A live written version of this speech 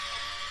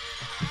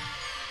Hey,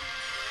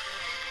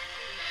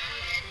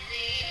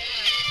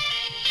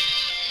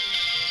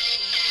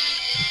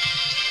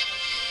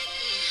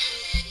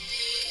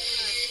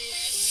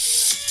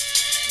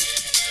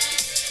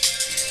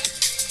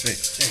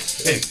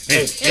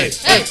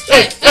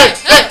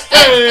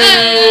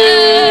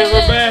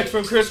 we're back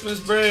from Christmas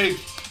break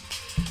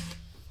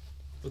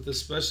with the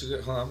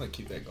special. Hold on, I'm gonna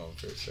keep that going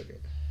for a second.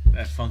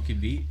 That funky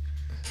beat.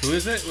 Who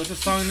is it? What's the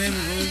song name?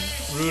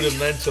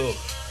 Rudimental.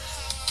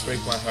 Break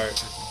my heart.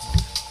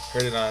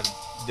 Heard it on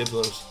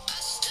Diblos.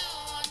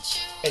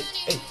 Hey.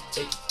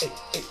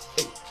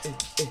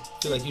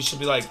 Feel like you should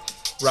be like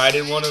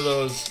riding one of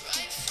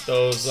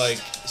those like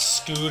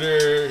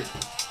scooter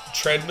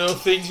treadmill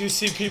things you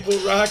see people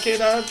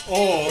rocking on. Oh,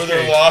 okay. Where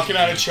they're walking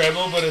on a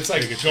treadmill, but it's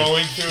like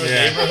going through a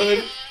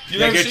neighborhood. You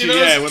never see those?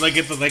 Yeah, when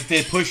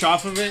they push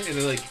off of it and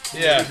they're like,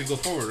 you can go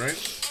forward, right?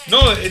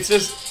 No, it's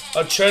just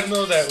a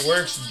treadmill that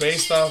works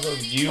based off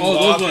of you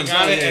walking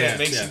on it, and it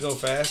makes you go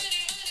fast.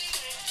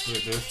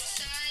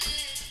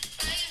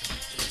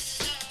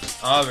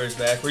 Oliver's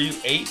back. Were you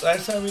 8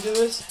 last time we did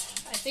this?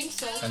 I think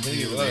so. I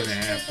think it was.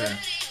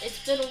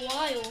 It's been a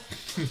while.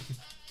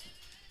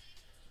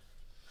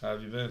 How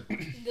have you been?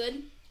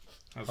 Good.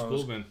 How's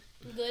school been?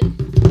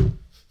 Good.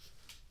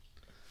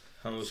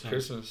 How was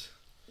Christmas?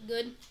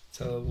 Good.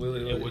 Tell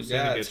Willie what you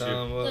got.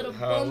 Tell him how it went.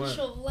 Got a bunch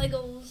of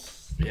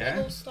Legos. Yeah?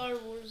 Lego Star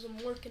Wars. I'm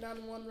working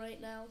on one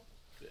right now.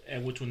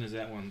 And which one is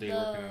that one that you're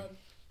working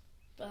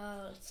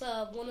on? It's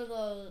one of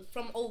the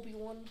from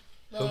Obi-Wan.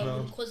 The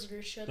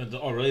Inquisitor ship.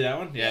 Oh, really? That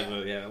one? Yeah,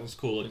 that one's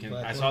cool looking.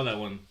 I saw that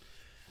one.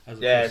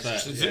 Yeah,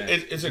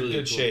 it's a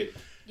good shape.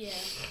 Yeah.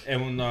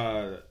 And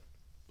when,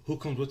 who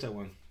comes with that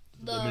one?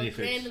 The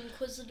Grand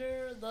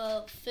Inquisitor,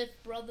 the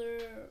fifth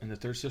brother. And the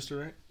third sister,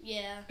 right?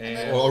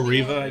 Yeah. Or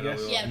Reva, I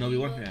guess? Yeah. And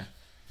Obi-Wan? Yeah.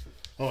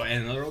 Oh,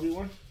 and another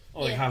Obi-Wan?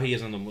 Oh, like how he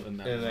is in that one,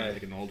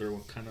 like an older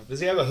one, kind of.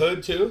 Does he have a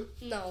hood, too?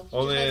 No.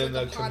 Only in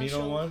the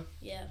Camino one?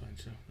 Yeah.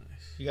 Nice.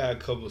 You got a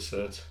couple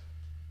sets.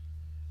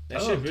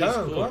 That shit really cool.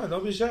 cool. Come on,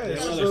 don't be shy.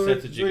 That's what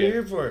set did you you're get?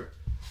 here for.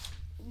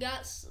 I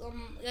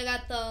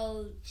got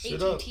the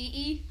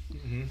ATTE,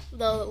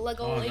 the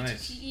Lego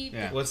ATTE.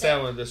 Yeah. What's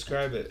that one?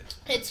 Describe it.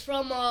 It's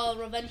from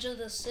Revenge of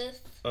the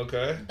Sith.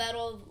 Okay.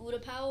 Battle of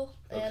Utapau.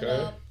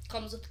 And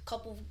comes with a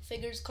couple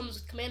figures. Comes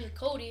with Commander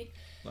Cody.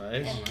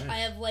 Nice. And I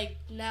have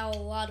now a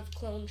lot of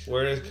clone shows.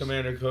 Where does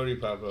Commander Cody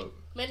pop up?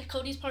 Commander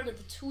Cody's part of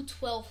the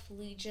 212th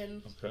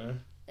Legion. Okay.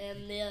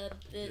 And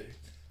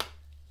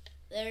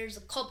there's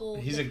a couple.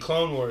 He's in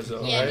Clone Wars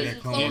though, yeah, right? He's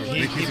in Clone Wars.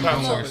 He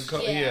pops up in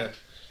Clone Wars. Yeah.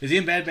 Is he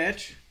in Bad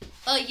Batch?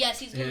 Yes,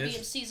 he's going to be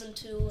in season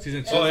 2.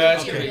 Season 2. Oh, yeah,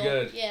 that's going to be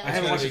good. Yeah. I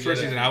haven't watched the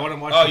first season. I want to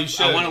watch. Oh, you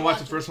should. I want to watch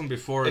the first one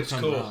before it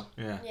comes cool. out.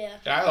 Yeah.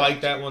 I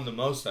like that one the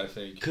most, I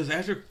think. Because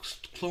after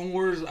Clone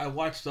Wars, I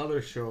watched the other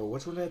show.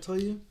 Which one did I tell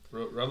you?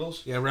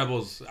 Rebels? Yeah,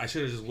 Rebels. I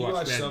should have just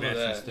watched Bad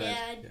Batch instead.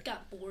 Yeah, I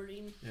got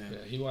boring.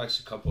 Yeah, he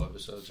watched a couple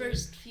episodes.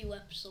 First few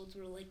episodes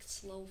were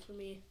slow for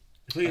me.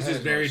 I think it's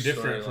just very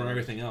different from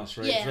everything else,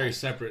 right? Yeah. It's very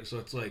separate, so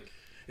it's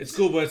it's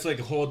cool, but it's a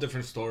whole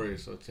different story.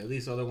 So at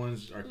least other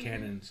ones are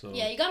canon. So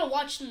yeah, you gotta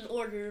watch in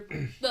order.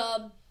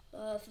 For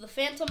the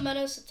Phantom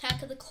Menace,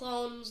 Attack of the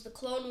Clones, the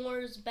Clone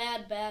Wars,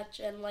 Bad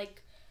Batch, and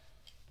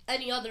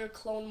any other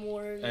Clone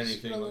Wars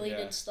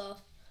related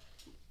stuff.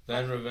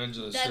 Then Revenge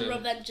of the Sith. Then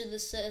Revenge of the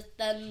Sith.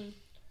 Then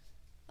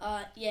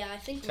I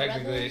think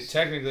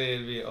technically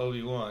it'd be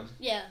Obi-Wan.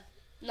 Yeah.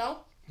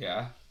 No.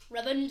 Yeah.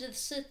 Revenge of the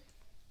Sith.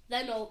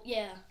 Then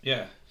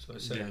Yeah. So I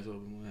said.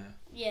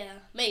 Yeah,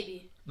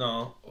 maybe.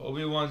 No,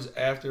 Obi-Wan's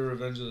after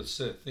Revenge of the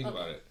Sith. Think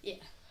about it. Yeah.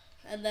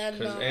 And then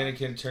because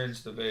Anakin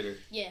turns to Vader.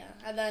 Yeah,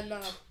 and then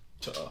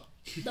Duh.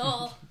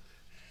 No.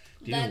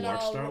 Do you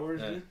watch Star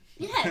Wars?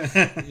 Yes.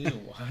 You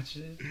didn't watch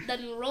it?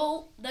 Then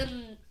Rogue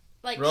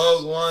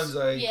One's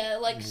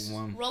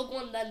Rogue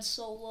One, then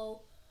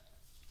Solo.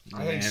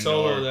 I think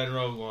Solo, then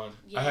Rogue One.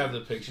 Yeah. I have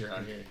the picture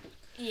on here.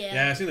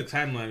 Yeah, I seen the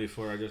timeline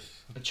before. I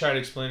tried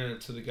explaining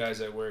it to the guys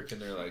at work, and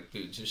they're like,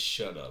 "Dude, just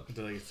shut up."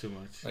 They're like, "It's too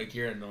much. Like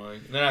you're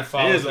annoying." And then I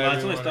followed. It's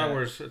only Star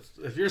Wars.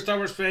 If you're a Star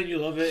Wars fan, you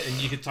love it, and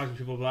you can talk to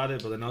people about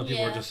it. But then other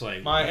people are just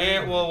like, my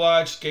aunt will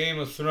watch Game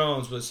of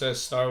Thrones, but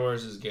says Star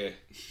Wars is gay.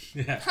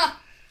 Yeah.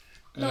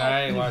 And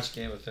I ain't watched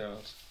Game of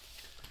Thrones.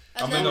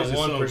 I'm in the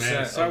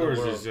 1%. Star Wars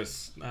is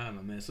just, I don't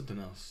know, man, something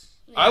else.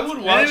 I would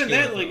watch Game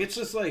of Thrones. It's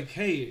just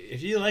hey,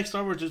 if you like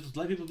Star Wars, just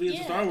let people be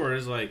into Star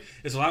Wars.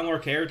 It's a lot more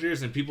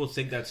characters, and people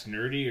think that's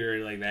nerdy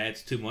or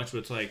that's too much.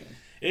 But it's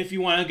if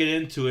you want to get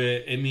into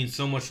it, it means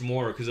so much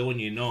more because when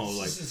you know,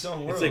 it's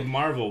like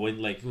Marvel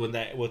when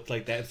that with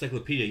that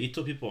encyclopedia, you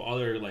tell people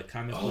other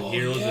comic book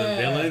heroes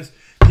and villains.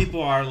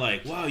 People are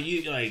like, wow,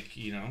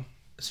 you know.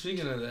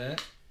 Speaking of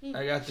that,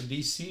 I got the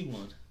DC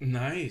one.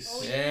 Nice.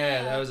 Oh,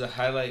 yeah, that was a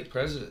highlight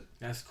present.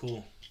 That's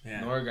cool.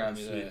 Yeah. Nora got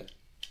me that.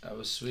 That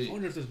was sweet. I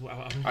wonder if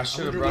I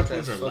should have brought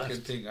that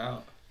fucking thing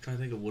out. trying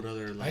to think of what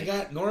other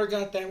like. Nora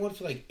got that one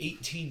for like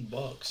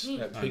 $18.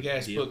 That big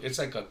ass deal. book. It's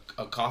like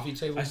a coffee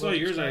table. I book. saw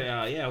yours.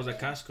 I was at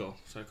Costco.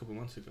 A couple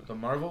months ago. The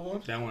Marvel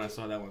one. That one I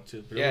saw that one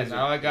too. But Yeah.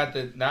 Now I got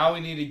the. Now we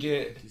need to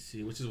get. Let's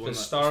see, which is one the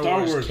Star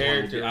Wars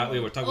character.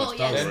 We're talking about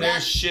Star Then Wars.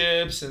 there's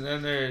ships, and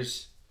then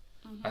there's.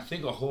 I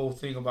think a whole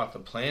thing about the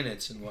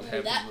planets and what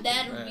happens.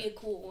 That would be a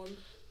cool one.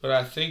 But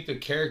I think the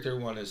character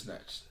one is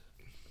next.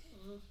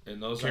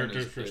 And those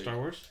Characters for Star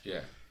Wars. Yeah,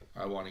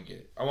 I want to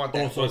get. I want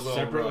that. Oh, so it's little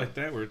separate run. like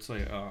that, where it's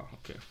like, oh,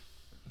 okay.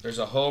 There's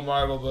a whole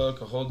Marvel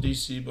book, a whole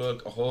DC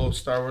book, a whole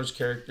Star Wars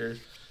character,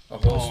 a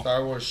whole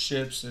Star Wars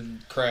ships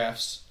and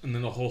crafts, and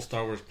then the whole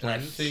Star Wars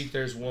planet. I think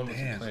there's one with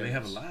the Damn, planets. They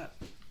have a lot.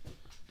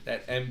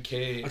 That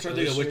MK. I'm trying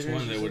to think of which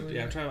one they would.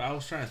 Yeah, I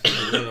was trying to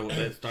think of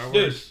that Star Wars.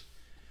 Dude,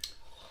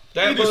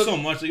 that you can do so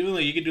much. Even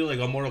like you could do like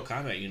a Mortal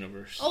Kombat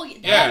universe. Oh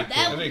yeah,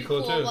 that would that'd be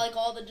cool. too. Like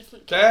all the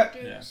different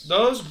characters.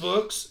 Those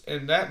books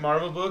and that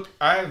Marvel book,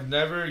 I have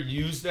never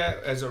used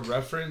that as a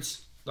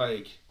reference,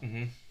 like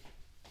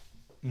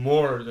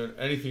more than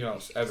anything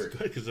else ever. It's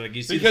good because like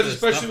you see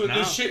especially with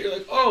this shit, you're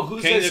like, oh,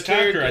 who's King this the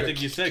Conqueror? character? I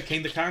think you said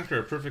King the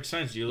Conqueror. Perfect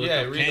sense. You look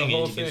up read King the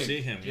whole and you thing. can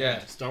see him. Yeah.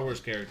 Star Wars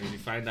characters. You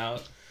find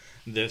out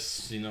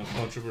this,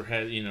 culture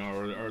head,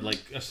 or like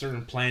a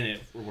certain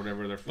planet or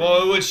whatever they're from.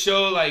 Well, it would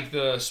show like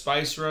the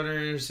Spice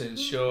Runners and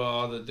show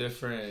all the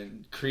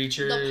different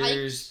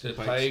creatures, the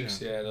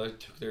pikes. Yeah,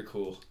 they're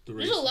cool.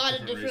 There's a lot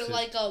of different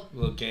like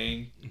little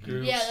gang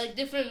groups. Yeah, like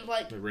different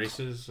like the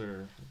races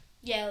or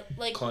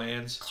like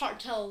clans,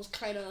 cartels,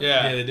 kind of.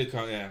 Yeah, they did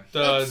call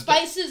The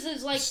Spices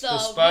is like the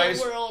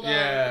Spice world.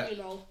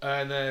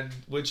 And then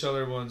which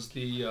other ones?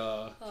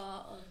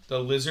 The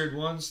lizard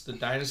ones, the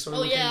dinosaur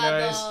looking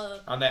guys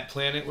on that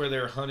planet where they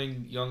were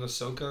hunting young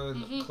Ahsoka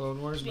in the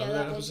Clone Wars. Remember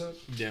that episode?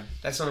 Yeah,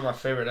 that's one of my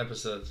favorite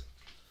episodes.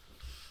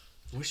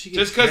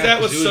 Just because that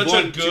was such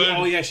a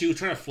good. She was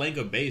trying to flank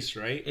a base,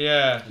 right?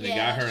 Yeah, and they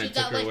got her and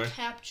took her away.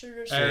 Captured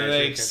or something. And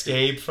they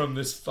escaped from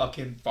this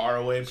fucking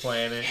faraway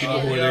planet.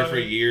 People were there for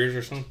years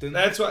or something.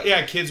 That's why.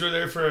 Yeah, kids were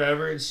there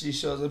forever, and she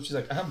shows up. She's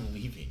like, "I'm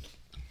leaving."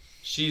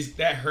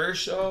 Her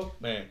show,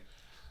 man.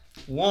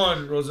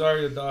 One,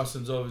 Rosario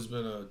Dawson's always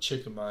been a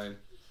chick of mine.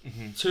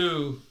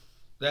 Two,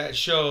 that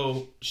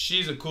show,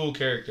 she's a cool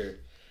character.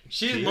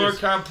 She's more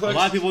complex. A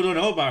lot of people don't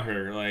know about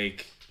her.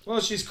 Well,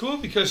 she's cool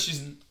because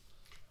she's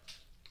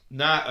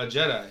not a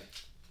Jedi.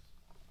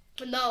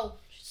 No,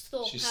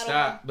 she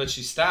stopped. But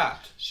she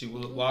stopped. She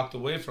walked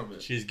away from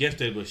it. She's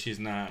gifted, but she's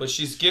not. But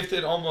she's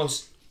gifted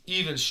almost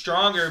even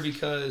stronger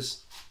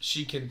because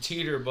she can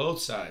teeter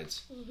both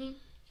sides,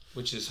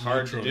 which is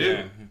hard to do.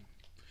 Yeah.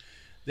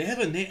 They have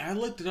a name. I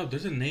looked it up.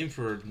 There's a name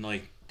for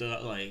the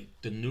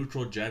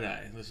neutral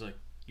Jedi. It's like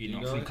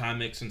from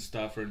comics and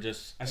stuff, or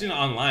just I've seen it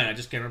online. I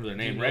just can't remember their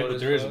name, right? But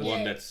there is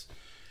one that's.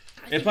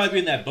 It'd probably be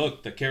in that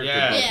book, the character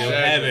book. They'll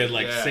have it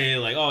say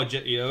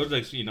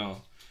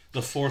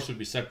the Force would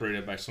be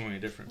separated by so many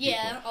different people.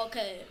 Yeah.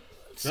 Okay.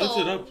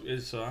 So it up.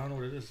 So I don't know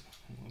what it is.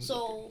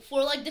 So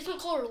for different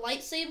color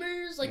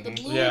lightsabers, like the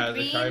blue and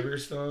green, the Kyber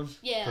stones,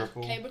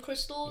 purple. Kyber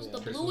crystals.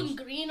 The blue and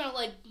green are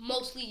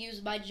mostly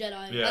used by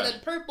Jedi, yeah. and then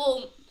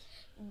purple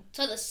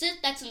to the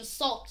Sith. That's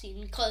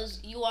insulting because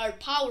you are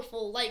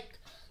powerful like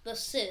the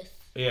Sith.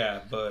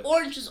 Yeah, but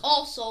orange is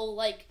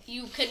also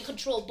you can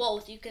control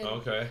both. You can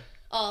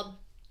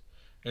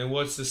And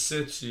what's the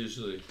Siths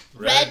usually?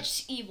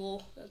 Red's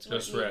evil. That's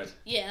just red.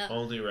 Yeah.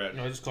 Only red.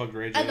 No, it's just called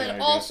Gray Jedi. And then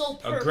also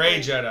purple. A Gray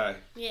Jedi.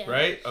 Yeah.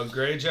 Right? A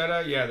Gray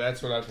Jedi? Yeah,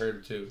 that's what I've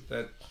heard too.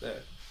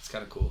 It's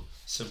kind of cool.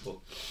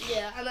 Simple.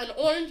 Yeah, and then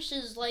orange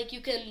is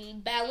you can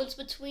balance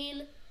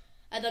between.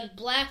 And then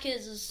black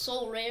is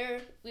so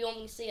rare, we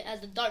only see it as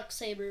the dark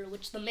saber,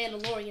 which the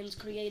Mandalorians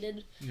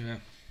created. Yeah.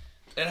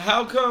 And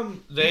how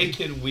come they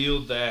can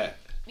wield that?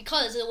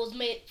 Because it was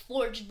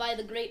forged by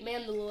the Great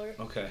Mandalore.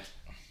 Okay.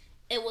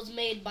 It was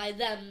made by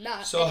them,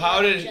 not. So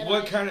how did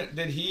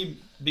he?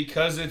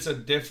 Because it's a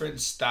different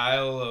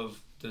style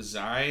of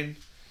design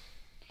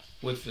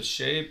with the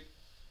shape.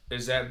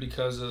 Is that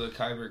because of the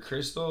Kyber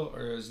crystal,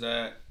 or is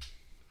that?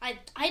 I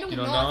don't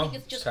know. I think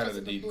it's just kind of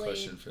a deep blade.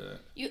 Question for that.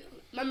 You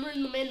remember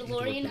in the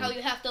Mandalorian how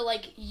you have to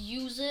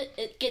use it?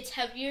 It gets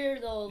heavier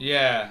though.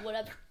 Yeah.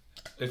 Whatever.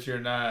 If you're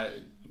not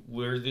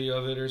worthy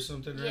of it or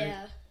something, right?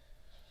 Yeah.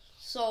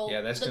 So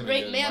that's the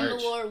Great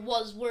Mandalore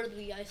was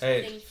worthy. I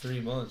think. Hey, 3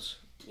 months.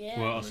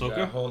 Yeah. Well,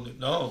 Ahsoka?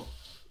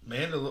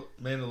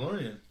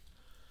 Mandalorian.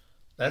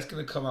 That's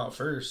gonna come out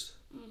first.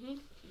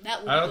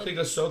 I don't think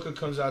Ahsoka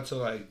comes out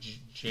till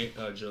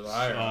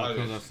July or August. It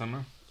comes out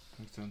summer.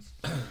 Makes sense.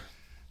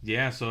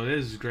 Yeah, so it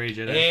is Gray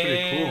Jedi. That's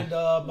pretty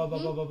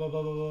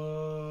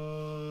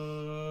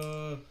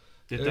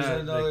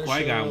cool.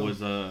 Qui-Gon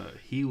was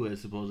he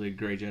was supposedly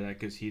Gray Jedi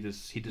because he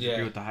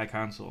disagreed with the High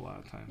Council a lot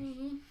of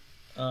times.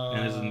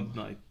 And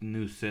there's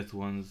new Sith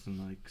ones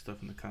and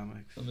stuff in the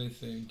comics. Let me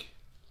think.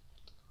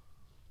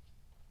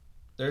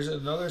 There's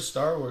another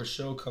Star Wars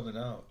show coming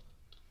out.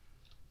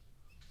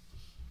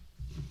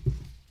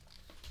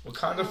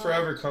 Wakanda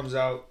Forever comes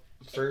out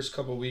first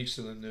couple weeks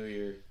of the new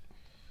year.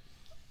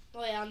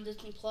 Oh yeah, on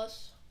Disney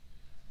Plus.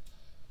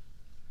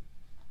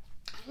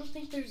 don't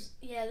think there's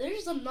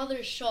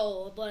another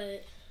show,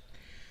 but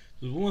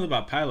There's one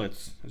about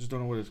pilots. I just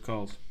don't know what it's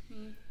called.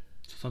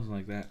 Something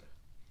like that.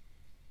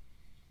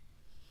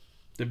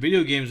 The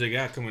video games they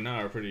got coming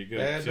out are pretty good.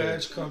 Bad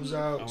Batch comes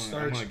out,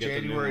 starts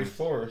January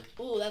 4th.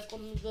 Ooh, that's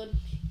gonna be good.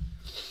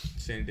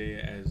 Same day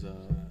as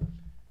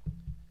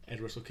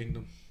Wrestle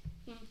Kingdom.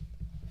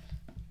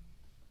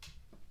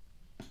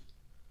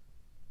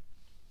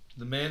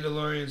 The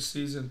Mandalorian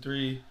Season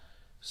 3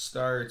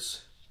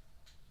 starts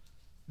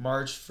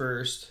March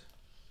 1st.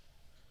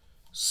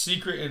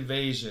 Secret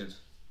Invasion.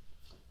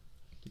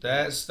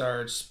 That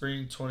starts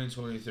spring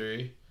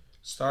 2023.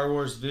 Star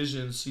Wars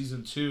Vision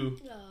Season 2.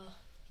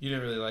 You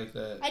didn't really like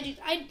that.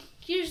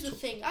 Here's the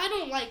thing. I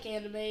don't like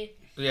anime.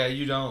 Yeah,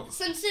 you don't.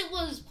 Since it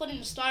was put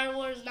into Star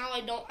Wars, now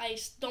I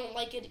don't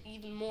like it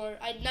even more.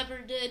 I never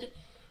did.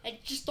 I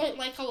just don't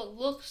like how it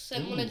looks,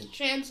 and when it's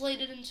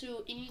translated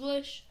into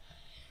English,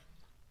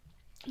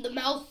 the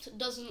mouth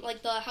doesn't,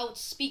 like, how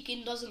it's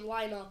speaking doesn't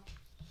line up.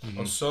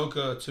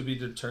 Ahsoka to be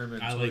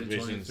determined. I like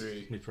Visions.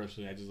 Me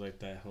personally, I just like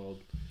that whole.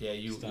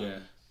 Yeah,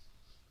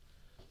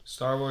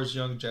 Star Wars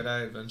Young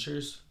Jedi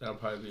Adventures. That'll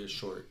probably be a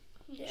short.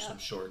 Yeah. Some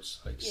shorts,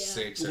 like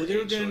 6 or 8 Well, they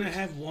were going to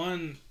have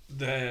one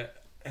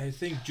that I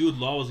think Jude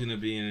Law was gonna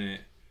be in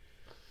it,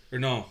 or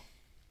no?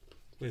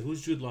 Wait,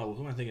 who's Jude Law?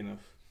 Who am I thinking of?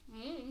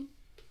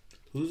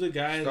 Who's the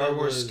guy? Star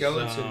Wars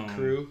Skeleton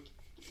Crew.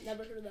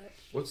 Never heard of that.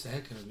 What's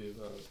that gonna be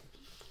about?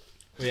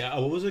 Wait,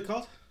 what was it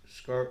called?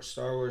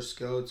 Star Wars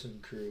Skeleton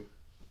Crew.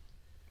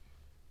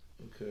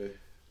 Okay.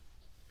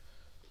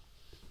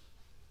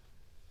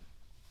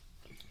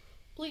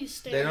 Please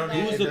stay. They don't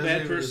Who was It the doesn't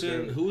bad even person?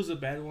 deserve- Who was the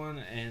bad one?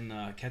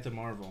 And Captain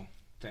Marvel,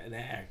 that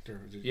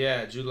actor.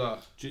 Yeah, Jude Law.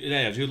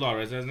 Jude Law,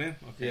 right? Is that his name?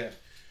 Okay. Yeah.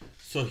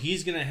 So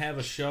he's gonna have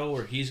a show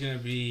where he's gonna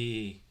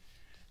be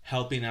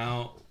helping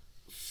out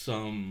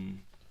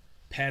some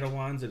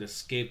Padawans that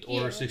escaped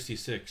Order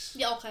 66.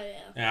 Yeah, okay,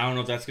 yeah. And I don't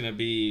know if that's gonna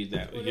be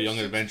that Order Young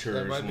 60 Adventurers.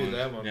 That might be one.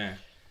 that one. Yeah.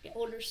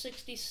 Order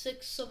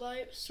 66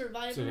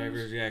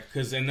 Survivors. Yeah,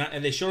 because and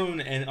they showed him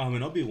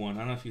in Obi-Wan. I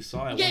don't know if you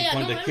saw it. Yeah,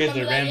 one point no, the I kids that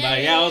remember ran that.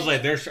 by. Yeah, I was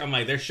like,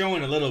 they're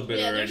showing a little bit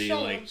Yeah, they're already.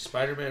 showing. Like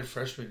Spider-Man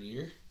freshman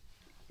year.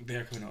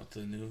 they're coming out with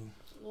the new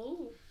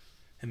Ooh.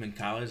 him in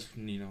college.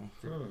 You know,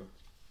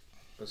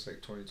 That's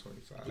like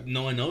 2025.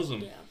 no one knows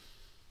him.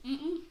 Yeah.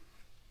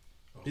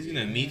 He's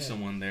gonna meet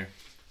someone there.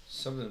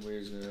 Something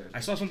weird's gonna.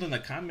 I saw something in the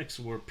comics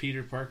where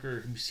Peter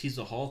Parker sees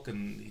the Hulk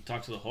and he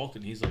talks to the Hulk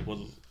and he's like,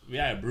 "Well,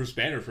 yeah, Bruce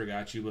Banner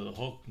forgot you, but the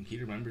Hulk, he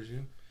remembers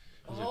you."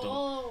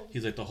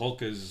 He's like the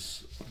Hulk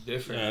is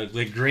different,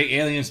 like great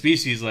alien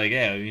species. Like,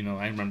 yeah, you know,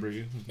 I remember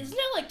you. Isn't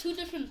there like two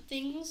different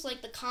things,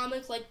 like the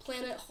comic, like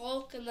Planet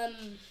Hulk, and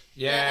then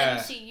the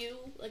MCU,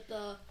 like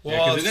the.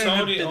 Well, they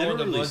Sony never owned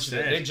a really bunch of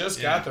it. said. They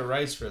just got the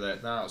rights for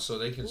that now, so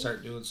they can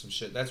start doing some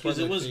shit. That's what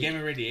Because it was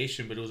gamma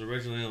radiation, but it was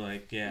originally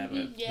like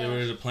but there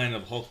was a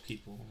planet of Hulk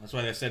people. That's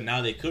why they said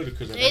now they could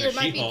because there they're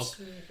She-Hulk.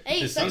 Hey,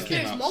 His son since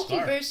came there's out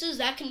multiverses,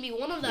 that can be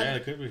one of them. Yeah,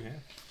 it could be. Yeah.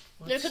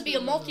 There could be a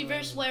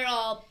multiverse where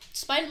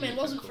Spider-Man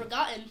wasn't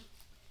forgotten.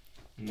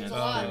 There's a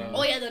lot.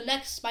 Oh yeah, the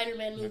next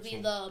Spider-Man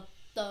movie, the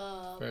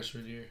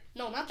freshman year.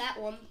 No, not that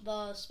one.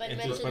 The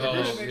Spider-Man Into to the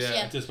Spider-Verse. Universe.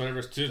 Yeah. Into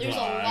Spider-Verse 2. There's a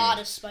lot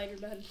of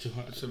Spider-Man.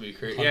 That's gonna be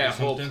crazy. Yeah, a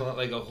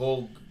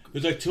whole.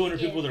 There's like 200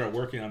 people that are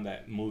working on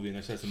that movie,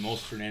 and that's the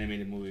most for an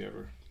animated movie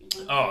ever.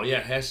 Oh yeah,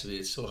 it has to be.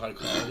 It's so high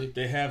quality.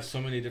 They have so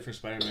many different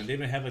Spider-Man. They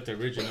even have like the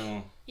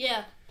original.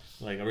 Yeah.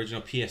 Like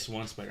original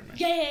PS1 Spider-Man.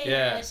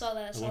 Yeah. I saw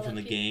that. The one from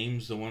the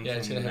games, the one from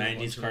the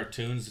 90s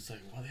cartoons. It's like,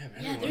 well, they have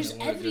everyone. Yeah, there's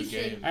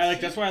everything.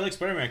 That's why I like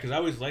Spider-Man, because I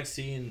always like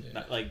seeing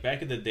like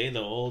back in the day the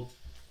old.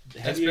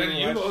 You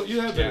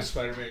have been a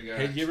Spider-Man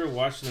guy. Have you ever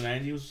watched the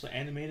 90s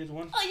animated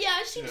one? Oh yeah,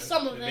 I've seen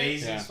some of it.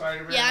 Amazing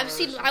Spider-Man. Yeah,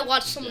 I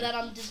watched some of that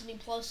on Disney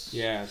Plus.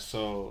 Yeah,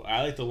 so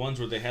I like the ones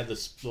where they had the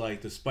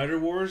Spider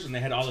Wars and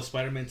they had all the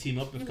Spider-Man team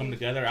up and come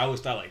together. I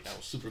always thought like that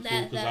was super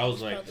cool because I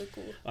was like,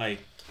 cool.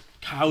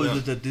 how is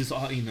it that this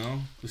all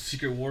the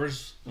Secret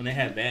Wars when they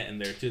had that in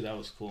there too? That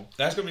was cool.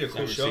 That's gonna be a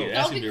cool show.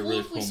 That's gonna be a cool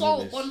really if we cool saw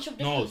movie. a bunch of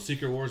different. No,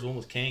 Secret Wars, the one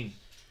with Kang.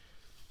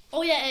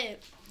 Oh yeah,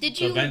 did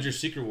you? Avengers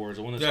Secret Wars,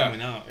 the one that's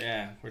coming out.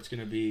 Yeah, where it's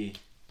gonna be.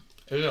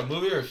 Is it a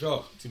movie or a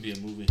show? It's gonna be a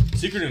movie.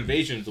 Secret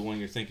Invasion is the one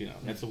you're thinking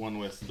of. That's the one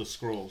with the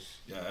Skrulls.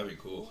 Yeah, that'd be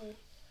cool.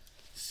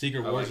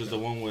 Secret Wars is the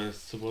one with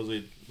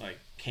supposedly like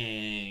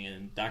Kang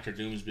and Doctor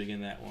Doom's big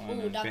in that one.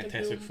 Ooh, and Dr.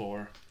 Fantastic Doom.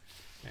 Four.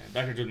 Yeah,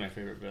 Doctor Doom's my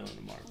favorite villain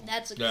in Marvel.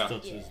 That's a yeah.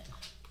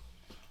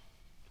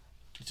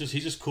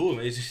 He's just cool.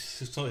 Man. He's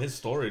just his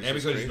story. And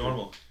because he's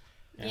normal.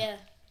 Yeah.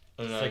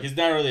 It's like he's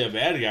not really a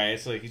bad guy.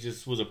 It's like he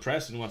just was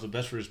oppressed and wants the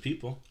best for his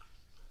people.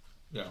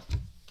 Yeah.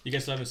 You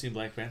guys still haven't seen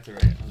Black Panther,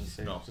 right? I was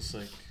say, no. Just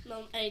like.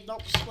 No, hey,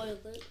 don't spoil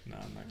it. No,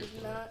 I'm not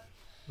gonna. Not.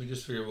 We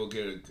just figure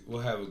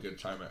we'll have a good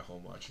time at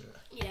home watching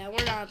it. Yeah,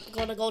 we're not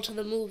gonna go to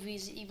the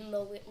movies, even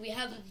though we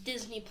have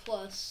Disney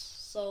Plus,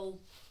 so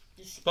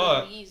it's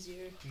gonna be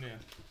easier. Yeah.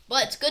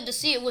 But it's good to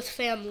see it with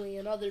family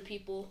and other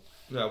people.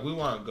 Yeah, we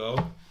want to go.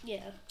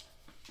 Yeah.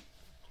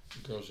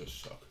 Girls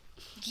just suck.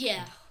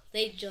 Yeah,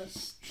 they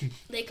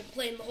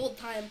complain the whole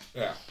time.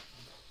 Yeah.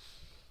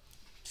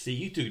 See,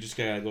 you two just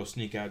gotta go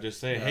sneak out. Just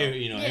say, Yeah. hey,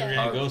 you know, Yeah. we're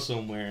gonna go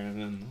somewhere, and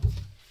then.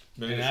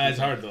 Maybe And it's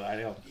hard though. I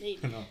know.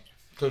 Maybe. No.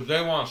 because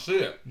they want to see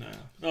it. No.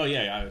 Oh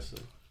yeah,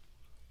 obviously.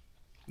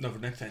 No, for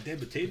next time, David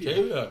Batavia.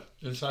 Batavia,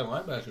 inside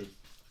linebacker.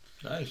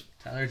 Nice.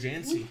 Tyler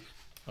Jancy.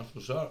 That's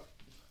what's up.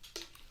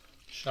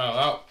 Shout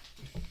out.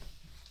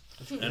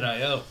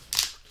 NIL.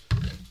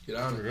 Get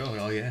on For it. real?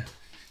 Oh yeah.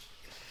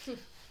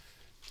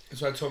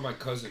 That's why I told my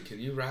cousin, can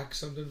you rack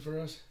something for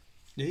us?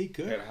 Yeah, he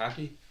could. At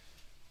hockey?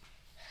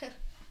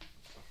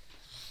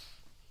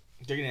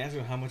 They're gonna ask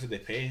him how much did they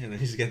pay, and then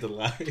he's got to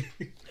lie.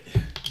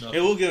 No. Hey,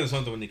 we'll give him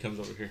something when he comes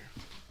over here.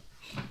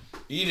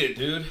 Eat it,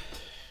 dude.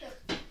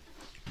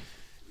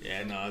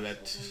 Yeah, no,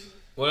 that.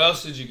 What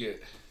else did you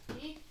get?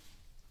 Me?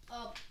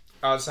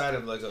 Outside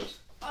of Legos.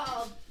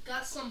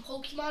 Got some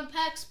Pokemon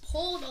packs.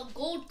 Pulled a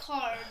gold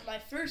card, my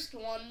first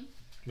one.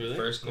 Really?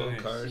 First gold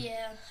Nice. card.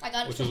 Yeah, I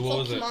got it Which from was- what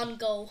was it? Pokemon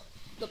Go.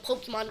 The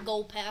Pokemon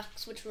Go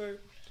packs, which were,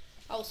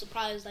 I was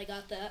surprised I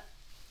got that.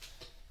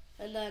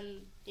 And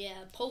then, yeah,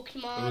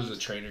 Pokemon. It was a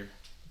trainer.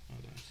 Oh,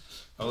 nice.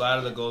 A lot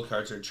of the gold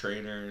cards are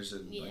trainers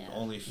and like Yeah.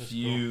 only That's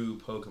few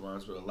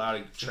Pokemons, but a lot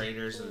of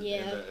trainers and, Yeah.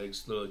 and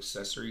the little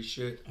accessory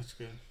shit. That's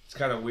good. It's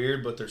kind of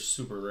weird, but they're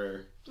super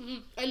rare.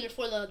 And they're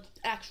for the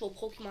actual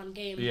Pokemon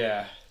game.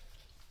 Yeah.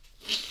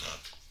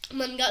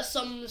 And then got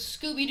some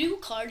Scooby Doo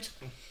cards.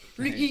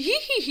 Yeah.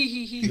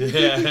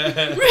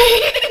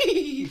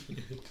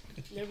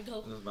 There we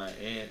go. That was my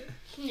aunt.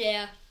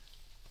 Yeah.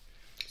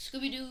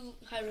 Scooby Doo,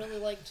 I really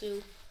like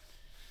too.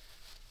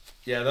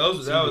 Yeah, that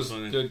Seemed was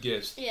funny. good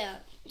gifts. Yeah.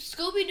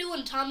 Scooby Doo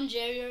and Tom and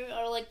Jerry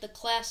are like the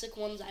classic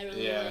ones I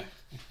really Yeah. like.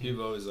 You've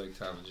always liked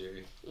Tom and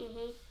Jerry.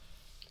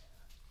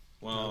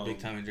 Well, Big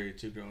Tom and Jerry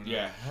too growing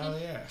Yeah, up. hell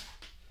yeah.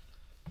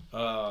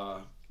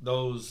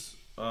 Those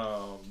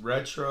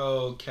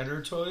retro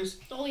Kenner toys.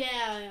 Oh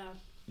yeah.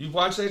 You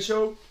watch that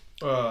show?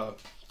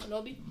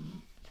 Kenobi?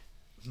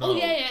 No. Oh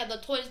yeah, the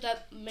toys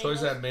that made Toys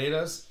us. That Made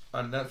Us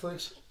on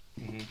Netflix.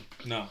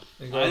 No.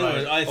 They go I know,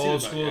 like I see old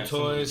about- school yeah,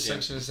 some of toys, them,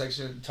 yeah. section to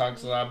section.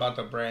 Talks a lot about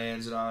the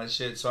brands and all that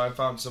shit. So I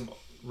found some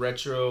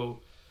retro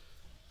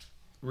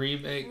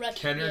remake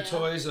Kenner yeah.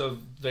 toys of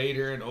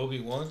Vader and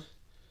Obi-Wan.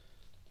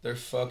 They're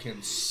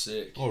fucking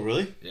sick. Oh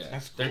really? Yeah,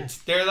 That's cool.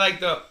 they're like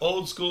the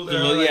old school. They're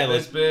They're- like yeah,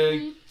 this like-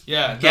 big.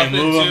 Yeah, Can't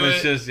nothing move to them.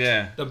 it. It's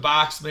just The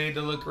box made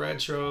to look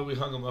retro. We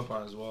hung them up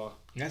on his wall.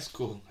 That's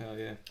cool. Hell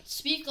yeah.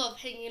 Speak of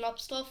hanging up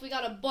stuff, we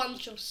got a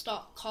bunch of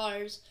stock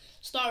cars,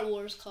 Star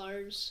Wars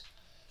cars.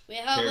 We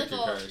have Character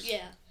like cars.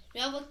 we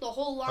have like the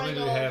whole line How many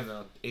do of we have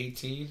now?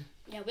 18?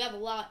 yeah, we have a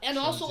lot, and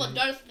also a 17?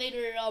 Darth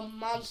Vader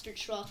monster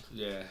truck.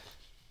 Yeah.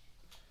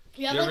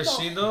 We have You like ever the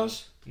seen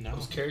those? No.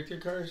 Those character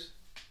cars?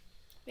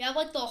 we have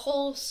like the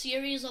whole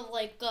series of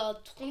like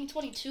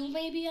 2022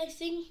 maybe I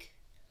think.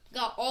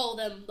 Got all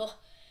of them.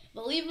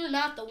 Believe it or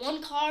not, the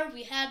one car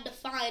we had to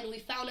find, we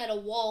found at a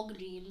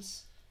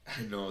Walgreens.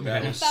 I know,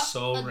 that We was found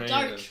so a random.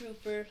 Dark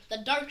Trooper. The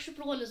Dark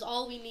Trooper one is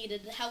all we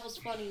needed. That was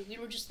funny. We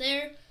were just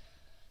there.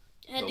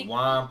 Had The to,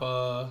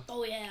 Wampa.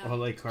 oh yeah. Oh,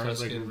 like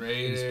cars like Tusken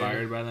Raider.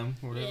 inspired by them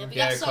or Yeah, whatever. we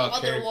Yeah, got some called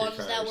other character ones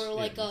that cars. were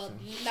like Yeah,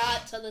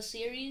 not to the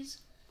series.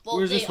 Well,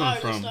 Where's they this one are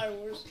from? the Star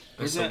Wars. That's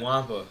Where's the that?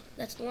 Wampa.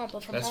 That's the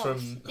Wampa from That's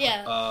Hobbs. from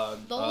Yeah,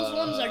 those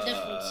ones are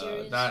different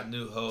series. Not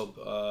New Hope.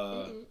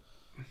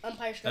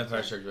 Empire Strikes Empire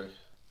Back. Strikes Back.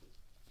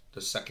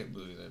 The second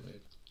movie they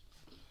made.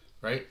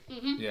 Right?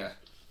 Mhm. Yeah.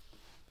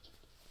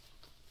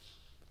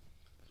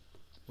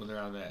 When they're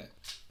on that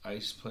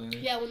ice planet.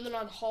 Yeah, when they're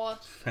on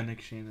Hawk.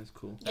 Fennec Shane, that's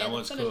cool. That Yeah, the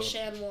one's Fennec cool.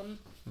 Shan one.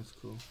 That's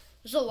cool.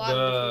 There's a lot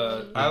of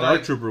different The I ones. Dark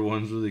like- Trooper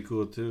one's really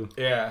cool too.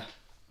 Yeah.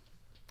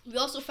 We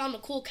also found a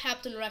cool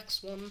Captain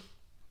Rex one,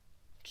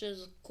 which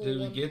is a cool Did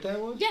we one. get that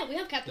one? Yeah, we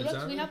have Captain It's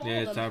Rex. on We there? have all Yeah,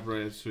 of them. top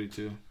right, that's sweet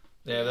too.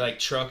 They have like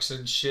trucks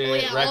and shit. Oh,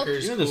 yeah, all-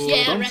 Wreckers You know the cool.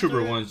 Yeah, Stormtrooper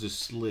Wrecker. one's just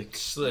slick.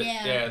 Slick.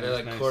 Yeah. Yeah, they're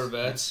like That's nice.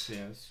 Corvettes.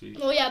 Yeah, that's sweet.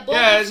 Oh yeah, Boba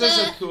Yeah, it's Fett.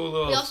 just a cool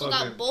little We also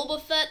fucking... got Boba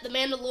Fett, the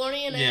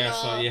Mandalorian, Yeah, and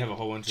so you have a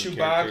whole bunch of Chewbacca's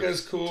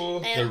characters. cool.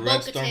 The and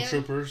Red Bo-Katan.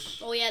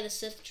 Stormtroopers. Oh yeah, the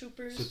Sith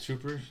Troopers. The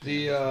troopers.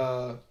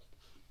 The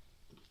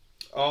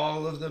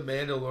all of the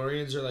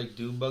Mandalorians are like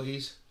doom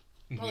buggies.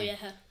 Oh yeah.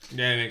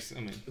 Yeah, it makes. I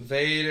mean,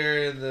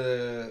 Vader and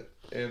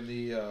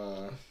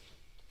the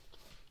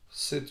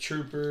Sith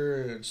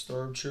Trooper and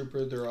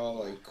Stormtrooper, they're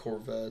all like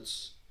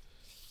Corvettes.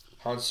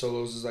 Han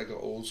Solo's is like an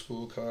old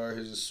school car.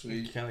 His is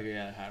sweet. kind of like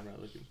a hot rod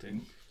looking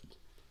thing.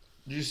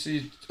 Did you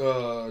see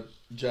Jabba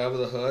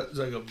the Hutt? It's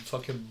like a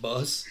fucking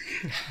bus.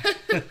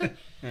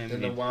 And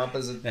And the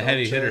Wampa's a the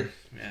heavy dump truck. hitter.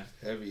 Yeah.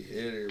 Heavy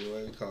hitter, what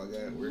do you call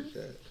that? Work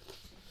that.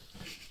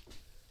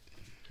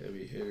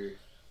 Heavy hitter.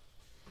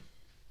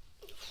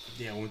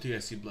 Yeah, when you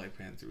guys see Black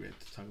Panther, we have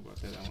to talk about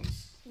that. That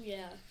one's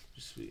Yeah.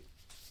 just sweet.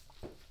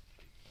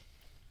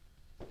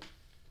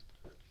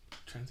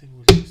 Trying to think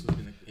what else has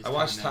been. I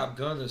watched Top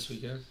Gun this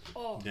weekend.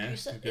 Oh. Yeah, You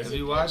said, okay. is Have it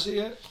you good? watched it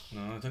yet?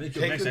 No, it's on HBO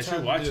Take Max. the I time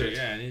should to watch do it. it.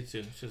 Yeah, I need to.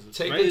 It's just,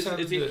 Take right? the It's time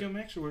to do it. HBO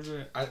Max or where's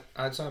it?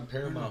 It's on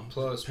Paramount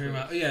Plus. bro.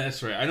 Paramount. Yeah,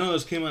 that's right. I know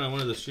this came out on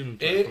one of the streaming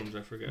It- platforms.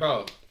 I forgot.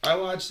 Bro, I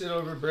watched it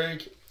over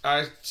break.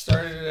 I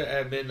started it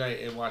at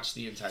midnight and watched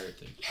the entire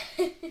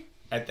thing.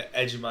 At the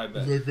edge of my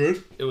bed. that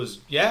good? It was,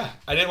 yeah.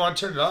 I didn't want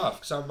to turn it off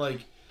because I'm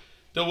like,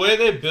 the way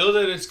they build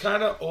it, it's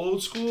kind of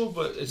old school,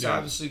 but it's Yeah.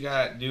 obviously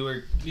got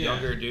newer,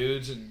 younger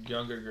dudes and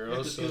younger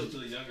girls. To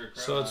the younger crowd,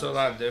 So it's a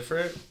lot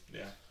different.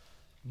 Yeah.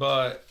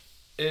 But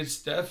it's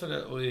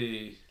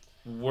definitely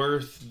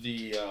worth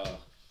the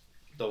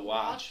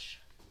watch.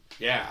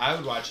 Yeah, I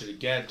would watch it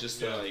again just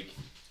to like,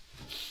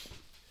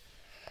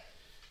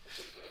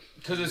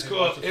 because it's Have you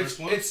cool. watched the first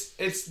one?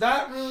 It's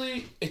not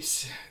really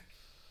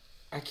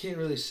I can't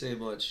really say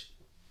much.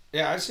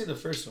 Yeah, I've seen the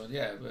first one.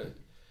 Yeah, but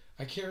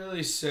I can't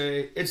really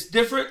say it's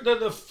different than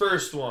the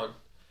first one,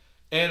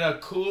 in a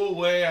cool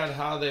way on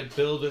how they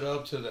build it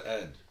up to the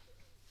end.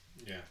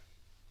 Yeah.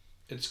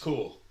 It's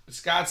cool.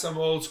 It's got some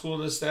old school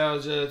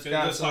nostalgia. It's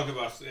got Let's some, talk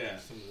about some of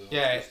the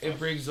yeah. stuff It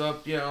brings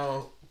up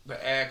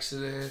the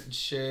accident and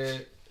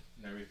shit.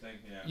 and everything.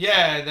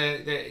 Yeah.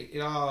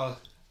 Yeah,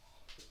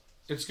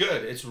 it's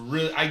good. It's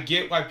really. I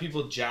get why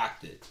people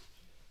jacked it.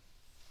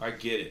 I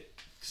get it.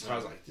 Cause I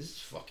was like, this is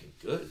fucking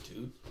good,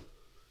 dude.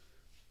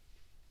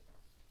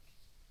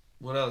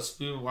 What else?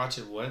 We were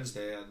watching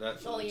Wednesday on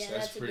Netflix. Oh, yeah, that's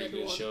that's a a pretty good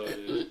good one. show,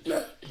 dude.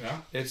 Yeah.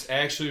 It's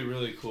actually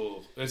really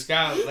cool. It's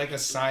got like a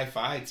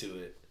sci-fi to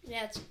it.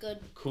 Yeah, it's good.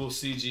 Cool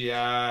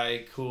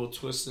CGI, cool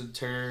twists and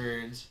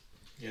turns.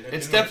 Yeah,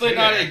 It's definitely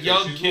not a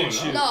young kid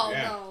shoot. No,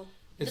 Yeah. no.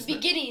 It's The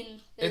beginning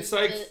it's is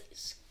like-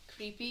 it's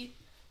creepy.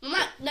 Well,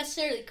 not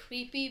necessarily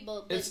creepy,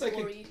 but It's like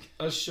like gory.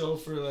 a show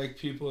for like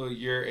people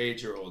your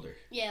age or older.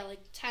 Yeah, like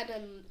 10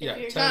 and Yeah, if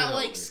you're 10 not and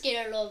like older.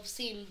 scared of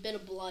seeing a bit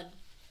of blood.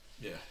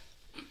 Yeah.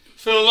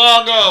 Phil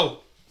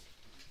Longo.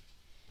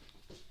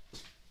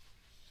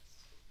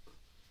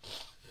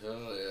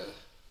 Oh yeah.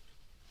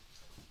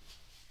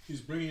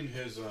 He's bringing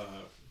his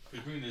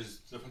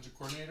defensive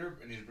coordinator,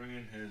 and he's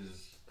bringing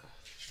his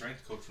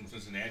strength coach from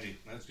Cincinnati.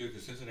 That's good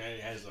because Cincinnati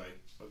has like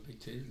A big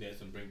team. they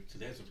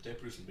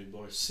produce some big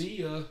boys.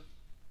 See ya.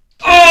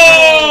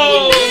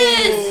 Oh!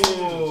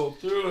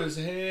 Through his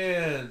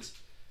hands.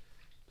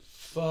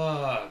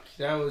 Fuck.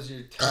 That was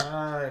your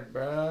time,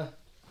 bruh.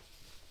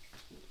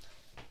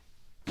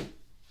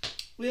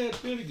 We had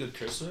a good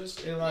Christmas.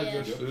 Ate a lot of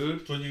Yeah. good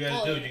food. So what you guys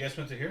Oh, do? yeah. You guys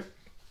went to here?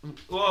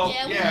 Well,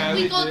 Yeah,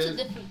 we go to did.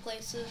 different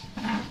places.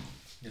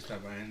 Just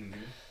not buying in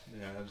here.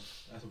 Yeah,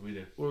 that's what we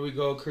did. Where we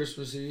go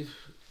Christmas Eve?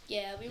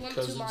 Yeah, we went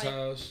to Cousin's my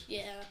house.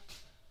 yeah.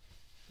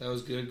 That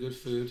was good. Good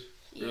food.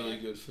 Yeah. Really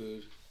good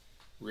food.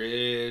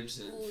 Ribs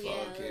and Ooh,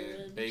 yeah, fucking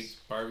ribs.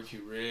 baked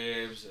barbecue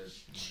ribs and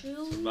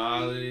True.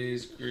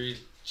 tamales, green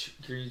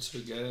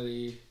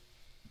spaghetti.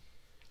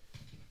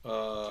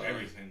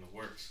 Everything that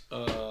works.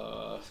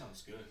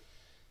 Sounds good.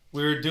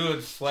 We were doing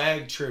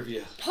flag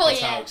trivia. Oh,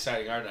 That's yeah. how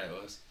exciting our night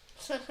was.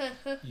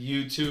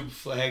 YouTube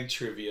flag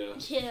trivia.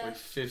 Yeah. With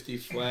 50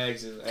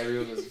 flags and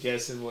everyone was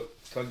guessing what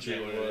country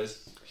Yeah, it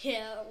was.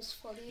 Yeah, that was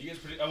funny. You guys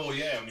pretty? Oh well,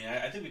 yeah. I mean,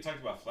 I think we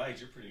talked about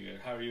flags. You're pretty good.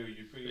 How are you?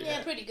 You pretty good?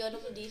 Yeah, pretty good.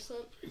 I'm decent.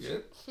 Pretty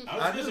good. I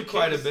was I as knew a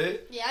quite a kid,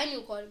 bit. Yeah, I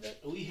knew quite a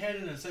bit. We had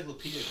an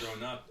encyclopedia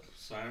growing up,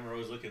 so I remember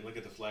always look at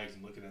the flags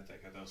and looking at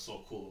that. That was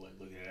so cool. Like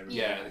looking at everything.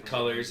 Yeah, the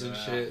colors and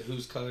shit.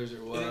 Whose colors are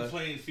And then what.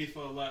 playing FIFA a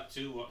lot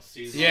too.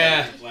 Seeing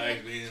Yeah. the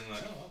flags being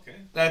like, oh okay.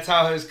 That's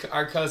how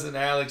our cousin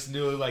Alex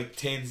knew like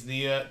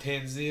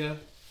Tanzania.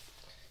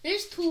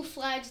 There's two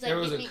flags that There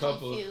was get a me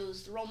couple.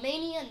 confused.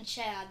 Romania and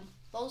Chad.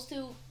 Those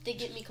two, they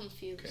get me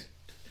confused. Okay.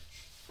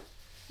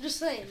 Just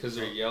saying. Because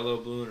they're yellow,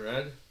 blue, and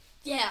red.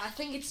 Yeah, I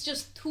think it's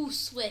just two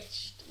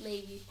switched,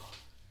 maybe.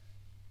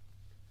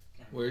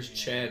 Where's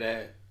Chad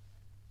at?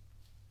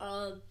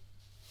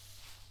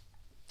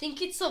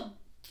 Think it's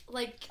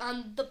like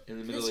on the In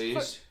the Middle this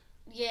part- East?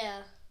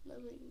 Yeah.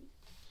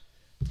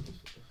 I think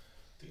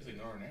it's like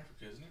Northern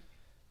Africa, isn't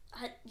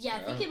it? Yeah, I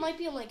think Yeah. it might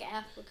be in like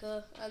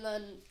Africa, and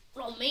then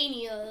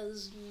Romania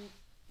is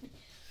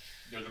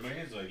Yeah,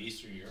 Romania's like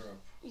Eastern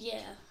Europe.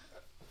 yeah.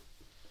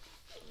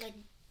 Like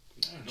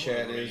I don't know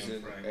Chad what is Romanian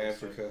in flag looks like.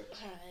 Africa.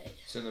 alright,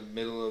 It's in the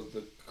middle of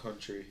the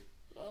country.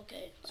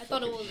 okay. I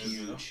thought it was fucking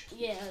huge. Huge.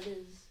 yeah, it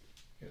is.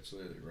 It's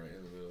literally right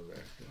in the middle of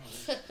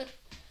Africa.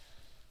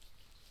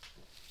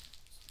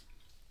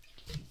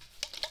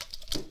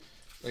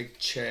 Like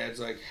Chad's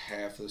like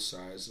half the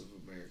size of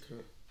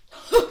America.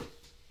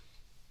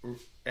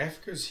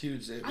 Africa's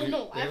huge. I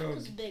know,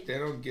 Africa's big. They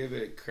don't give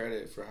it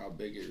credit for how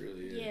big it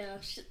really is.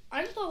 Yeah,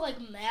 I thought like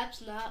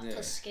maps not Yeah.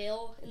 to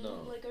scale in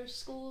No. like our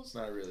schools.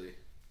 Not really.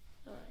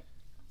 Alright.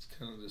 It's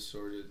kind of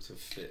distorted to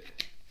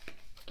fit.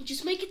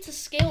 Just make it to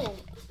scale.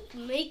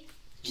 Make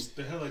Just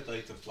the hell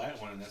like the flat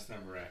one, and that's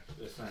never accurate.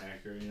 That's not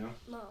accurate, you know.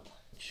 no.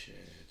 Chad.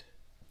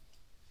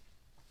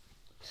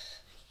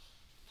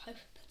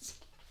 That's,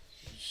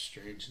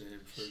 Strange name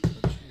for a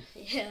country.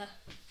 yeah.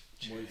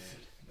 Chad.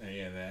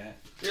 Yeah, that.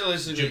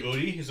 Realistically,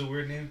 Djibouti is a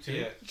weird name too.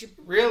 yeah.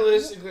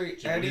 Realistically,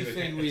 Djibouti,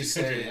 anything we it's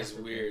a country say in is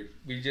Africa. weird.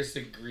 We just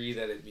agree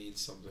that it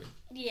means something.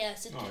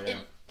 Yes, Oh, yeah.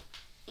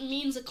 it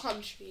means a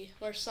country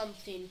or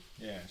something.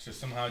 Yeah, so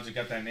somehow it just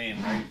got that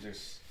name, right?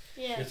 Just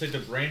Yeah. it's like the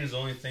brain is the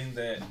only thing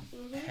that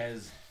Mhm.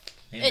 has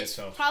named It's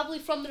itself. probably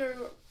from their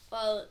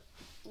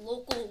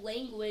local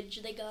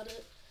language they got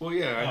it. Well,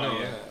 yeah, I Oh, know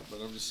yeah. that, but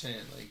I'm just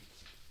saying, like,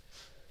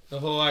 the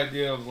whole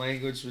idea of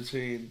language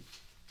between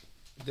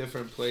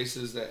different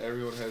places that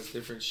everyone has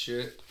different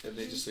shit, and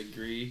they just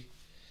agree,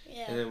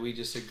 and then we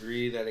just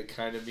agree that it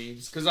kind of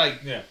means. Because,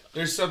 like,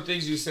 there's some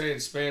things you say in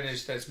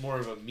Spanish that's more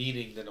of a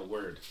meaning than a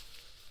word.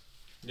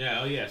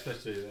 Yeah,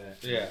 especially that.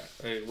 Yeah,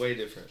 I mean, way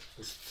different.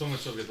 There's so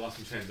much of it lost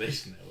in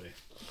translation that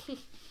way.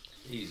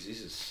 He's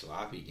a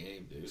sloppy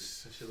game, dude.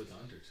 I should look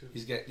under, too.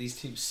 These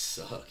teams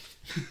suck.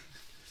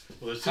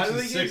 Well, there's How do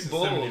they 6 get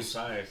bowls? 7 and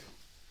 5.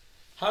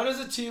 How does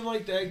a team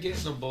like that get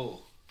in a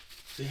bowl?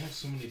 They have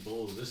so many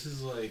bowls. This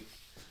is like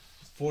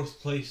 4th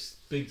place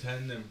Big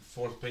 10 and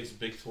 4th place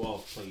Big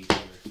 12 play each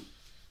other.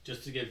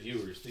 Just to get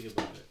viewers. Think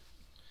about it.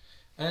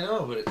 I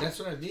know, but that's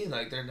what I mean.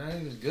 Like, they're not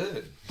even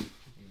good.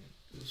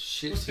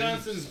 Shit.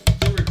 Wisconsin's,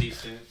 they were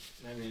decent.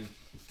 I mean,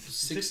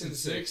 6 and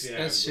 6. Yeah,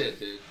 That's shit,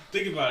 dude.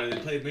 Think about it. They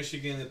played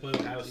Michigan. They played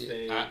Ohio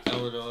State.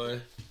 Illinois.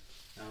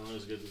 Illinois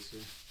was good this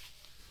year.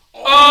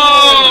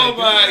 Oh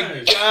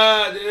my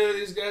god, dude!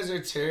 These guys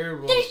are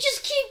terrible. They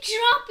just keep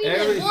dropping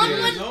Everything. it. One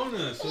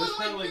Arizona, so it's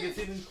not like it's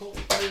even cold.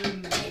 They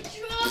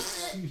drop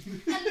it. And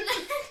then,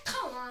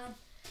 come on.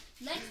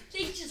 Next,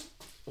 they just...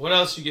 What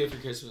else you get for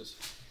Christmas?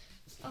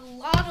 A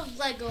lot of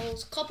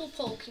Legos, couple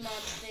Pokemon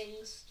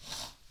things.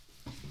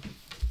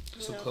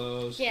 Some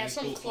clothes. Yeah, Any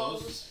some cool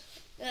clothes.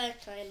 Kind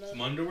of.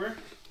 Some underwear?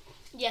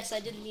 Yes, I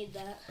did need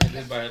that. I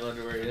did buy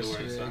underwear and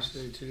yesterday, socks.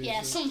 actually, 2 days Yeah,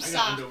 ago. some I got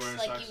socks, underwear and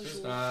like socks too.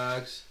 usual.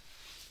 Socks.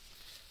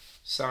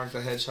 Sonic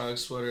the Hedgehog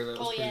sweater, that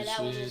was Oh yeah, pretty that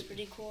one sweet. was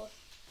pretty cool.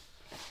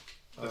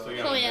 That's what I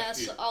got Oh on my yeah,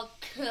 feet.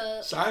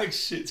 so Sonic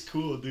shit's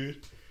cool, dude.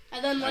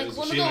 and then I like was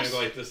one of assuming I those. go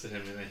like this to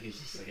him, and then he's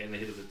just like, and then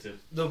he does it too.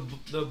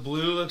 The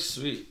blue looks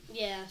sweet.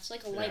 Yeah, it's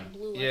like a light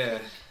blue. I Yeah.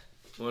 think.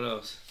 What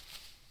else?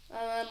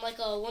 Like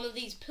one of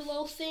these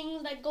pillow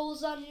things that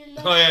goes on your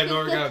neck. Oh yeah,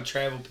 Nora got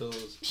travel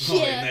pillows. Oh,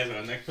 Yeah. and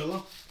there's a neck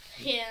pillow?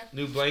 Yeah.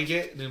 New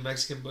blanket, new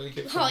Mexican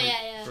blanket. Oh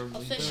yeah, from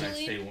Lita. Officially.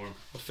 Nice, stay warm.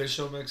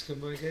 Official Mexican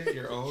blanket,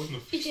 your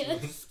own.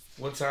 Yes.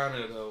 What's on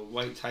it? A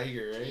white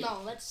tiger, right?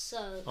 No, that's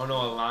Oh no,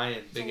 a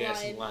lion, big a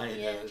ass lion, lion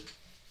yeah. head.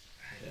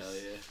 Hell yeah.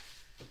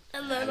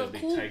 And I then have a a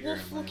big cool tiger in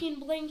wolf mine. looking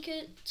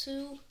blanket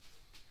too.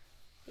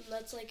 And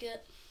that's like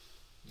it.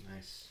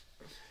 Nice.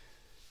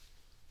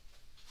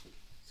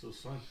 So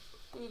it's fun.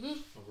 Mhm.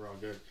 Overall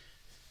good.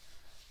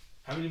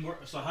 How many more?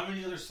 So how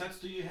many other sets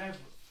do you have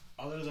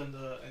other than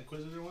the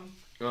Inquisitor one?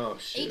 Oh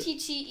shit.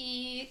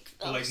 ATTE.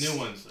 Or like new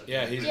ones?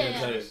 Yeah, he's Yeah, gonna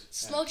tell you.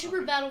 Snow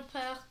Trooper Battle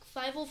Pack,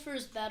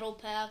 501st Battle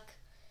Pack.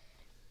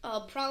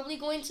 Probably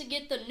going to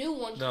get the new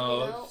one coming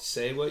No, out.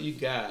 say what you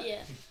got.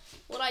 Yeah.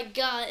 What I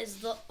got is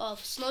the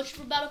Snow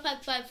Trooper Battle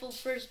Pack,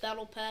 501st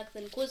Battle Pack,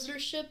 the Inquisitor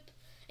Ship,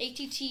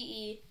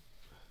 ATTE,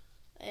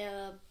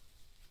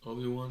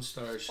 Obi-Wan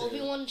Starship.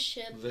 Obi-Wan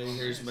Ship.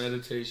 Vader's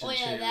Meditation Oh yeah,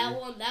 Chamber. that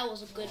one. That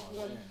was a good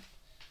one.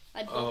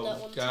 I built that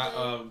one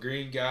today.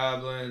 Green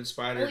Goblin,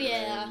 Spider-Man, Oh,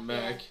 yeah,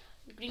 Mech,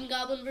 Green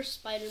Goblin vs.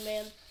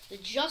 Spider-Man, the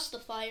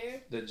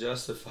Justifier, the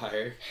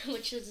Justifier,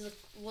 which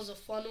was a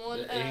fun one.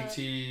 the AT.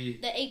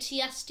 The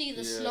ATST,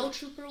 the Yeah. Snow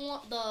Trooper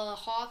one, the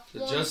Hawk The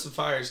one.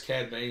 Justifier's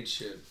Cad Bane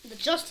ship. The Like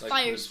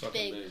Justifier's this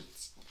fucking big. big.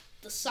 It's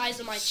the size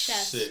of my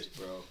chest. Sick,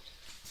 bro.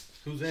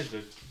 Who's that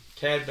dude?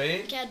 Cad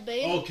Bane? Cad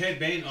Bane. Oh, Cad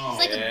Bane. Oh, It's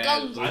like yeah, a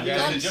gun. the I guy- think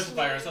gun it's the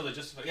Justifier. I slinger. saw the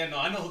Justifier. Yeah, no,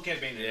 I know who Cad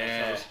Bane is.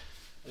 Yeah.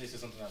 At least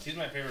it's something else. He's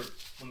my favorite.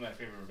 One of my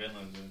favorite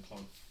villains in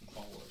Clone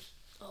Wars.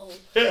 Oh,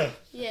 Yeah. I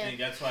yeah. think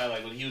that's why,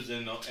 like, when he was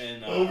in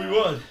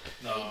Obi-Wan.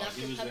 No,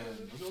 Dr. he was Pepper.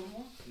 in. Was it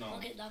Obi-Wan? No.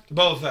 Okay, Dr.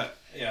 Boba Fett.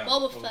 Yeah.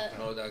 Boba Fett.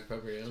 Oh, Dr.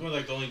 Pepper, yeah. It's one of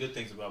like the only good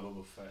things about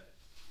Boba Fett.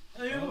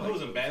 I mean, I it like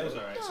wasn't bad. It was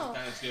alright. It's No. not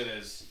as good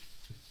as.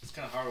 It's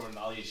kind of hard when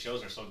all these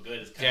shows are so good.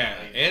 It's kind Yeah,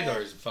 of like.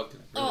 Andor's fucking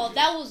really Oh, good.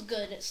 that was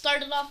good. It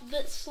started off a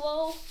bit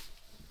slow,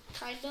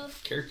 kind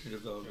of. Character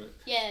development.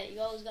 Yeah, you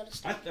always gotta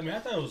start. I mean, I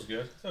thought it was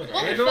good. I thought it was Boba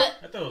alright. Andor? Fett.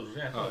 I thought it was.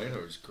 Yeah, I Oh, thought it was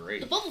Andor's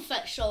great. The Boba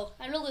Fett show.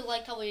 I really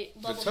liked how we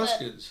The Boba Fett.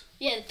 Tuskens.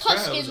 Yeah, the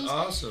That was Tuskens.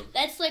 awesome.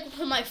 That's like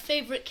one of my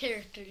favorite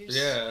characters.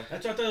 Yeah.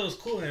 That's why I thought it was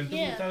cool, and people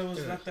Yeah. thought it was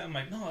Yeah. not that. I'm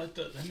like, no, I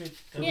mean,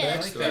 Yeah,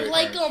 backstory. it Very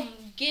like nice.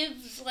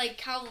 gives like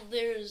how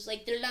there's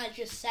like they're not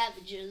just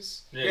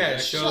savages. Yeah, it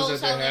exactly. shows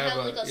Shows that how they they have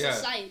have like a yeah.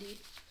 society.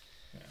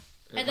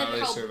 And And how then they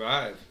how-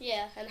 survive.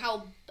 Yeah,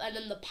 and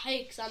then the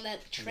pikes on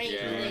that train Yeah.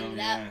 thing.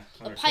 Yeah,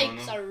 The they're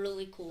pikes showing are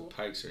really cool.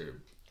 Pikes are a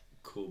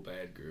cool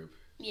bad group.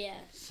 Yeah,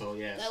 So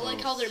yeah, I like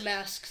how their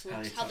masks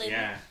look. How they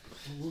yeah.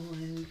 Well,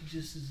 we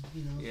just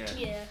Yeah.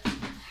 yeah,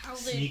 how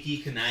they Sneaky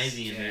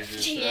conniving. Yeah. They're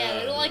just, yeah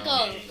they're like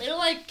yeah. they're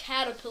like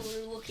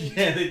caterpillar looking.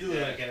 Yeah, they do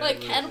Yeah.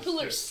 Like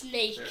caterpillar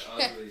snake. They're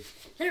ugly.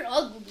 They're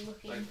ugly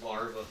looking. Like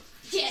larva.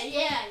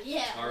 Yeah.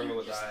 Larva They're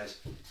with just- eyes.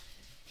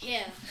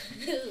 Yeah.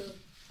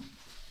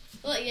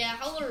 But yeah,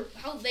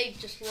 how they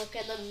just look,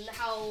 and then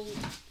how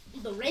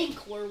the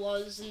Rancor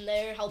was in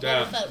there, how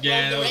Yeah. Boba Fett Yeah,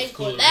 rode that the was Rancor.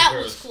 cool. That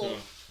Rancor was cool.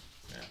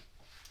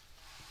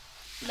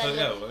 And Oh, then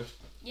yeah, what?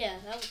 yeah,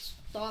 that was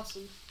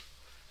awesome.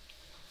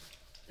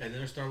 And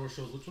then Star Wars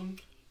shows. Which one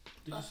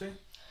did you say?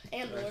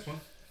 And The next one?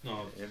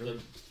 No, Andor?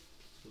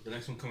 the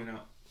next one coming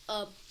out.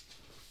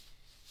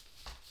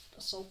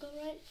 Ahsoka,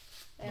 right?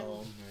 And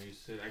No. No, you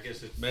said. I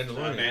guess it's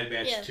Mandalorian. Bad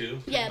Batch Yeah.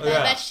 2. Yeah, Oh, Bad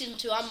yeah. Batch Season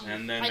 2.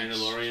 And then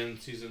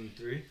Mandalorian season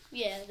 3.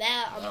 Yeah,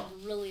 that I'm Wow.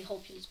 really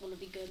hoping it's going to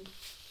be good.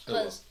 Oh,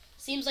 well. Because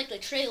Seems like the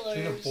trailers.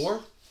 Season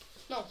 4?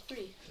 No,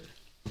 3.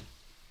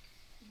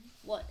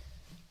 What?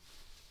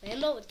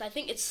 Mando? I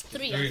think it's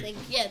 3. 3. I think.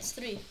 Yeah, it's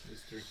 3.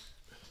 It's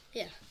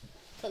 3.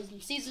 Because in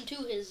season 2,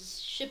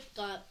 his ship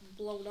got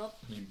blown up.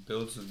 He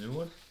builds a new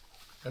one?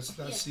 That's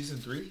not Yeah.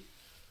 season 3?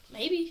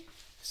 Maybe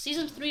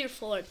season 3 or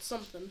 4. It's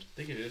something. I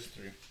think it is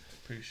 3.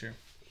 Pretty sure.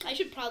 I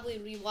should probably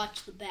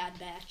rewatch the Bad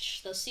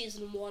Batch, the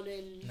season 1,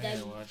 and I then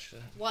gotta watch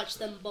that. watch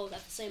them both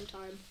at the same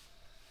time.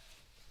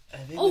 I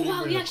vaguely Oh wow,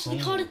 remember we the actually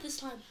Clone caught Wars. it this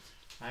time.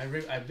 I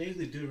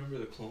vaguely do remember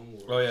the Clone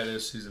Wars Oh, yeah, it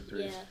is season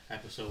 3. Yeah,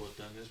 episode with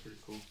them. That's pretty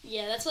cool.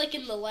 yeah, that's like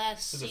in the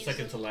last This is season. the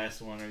second to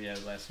last one, or yeah,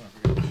 the last one.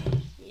 I forgot.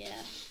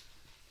 Yeah,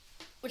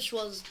 which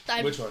was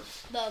Which one?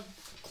 the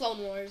Clone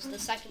Wars, the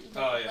second.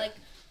 Oh, yeah. Like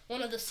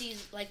one of the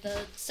season, like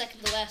the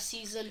second to last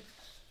season,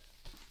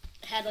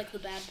 had like the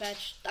Bad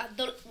Batch.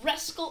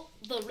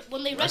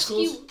 When they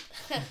rescue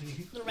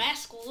the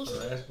Rascals. Oh,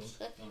 that's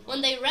cool.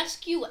 When they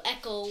rescue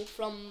Echo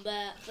from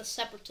the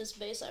Separatist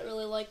base, I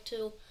really liked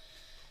too.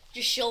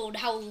 Just showed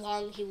how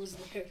long he was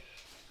there,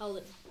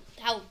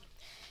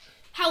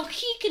 how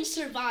he can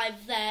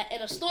survive that,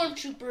 and a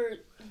stormtrooper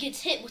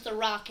gets hit with a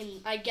rock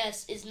and I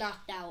guess is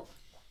knocked out.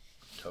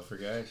 Tougher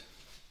guys.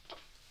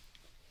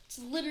 It's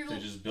literally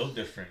They just build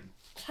different.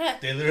 a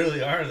They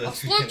literally are.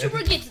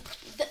 stormtrooper gets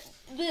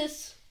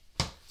this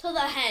to the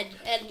head,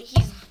 and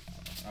he's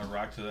A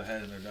rock to the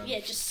head and they're done.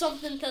 just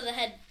something to the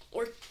head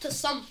or to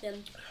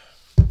something,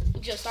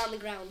 just on the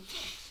ground.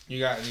 You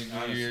got any New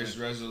Honestly. Year's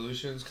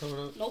resolutions coming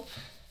up? Nope.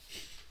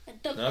 I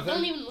don't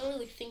Nothing? even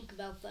really think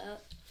about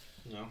that.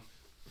 No.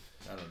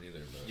 I don't either,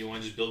 but... You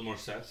want to just build more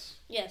sets?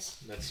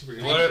 Yes. That's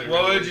pretty What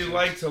would you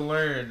like to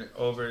learn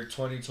over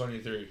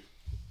 2023?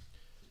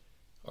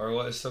 Or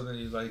what is something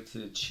you'd like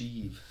to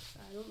achieve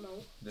I don't know.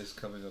 this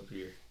coming up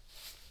year?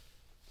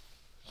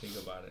 Think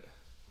about it.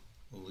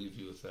 We'll leave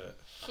you with that.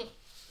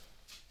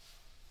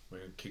 We're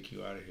going to kick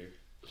you out of here.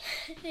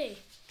 Hey,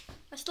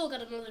 I still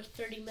got another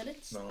 30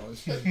 minutes. No,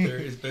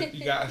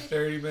 you got a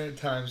 30-minute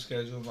time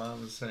schedule,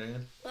 Mom was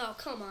saying. Oh,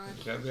 come on.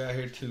 You gotta be out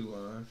here too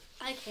long.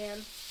 I can.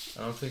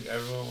 I don't think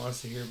everyone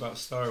wants to hear about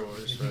Star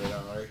Wars right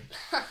now,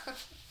 right?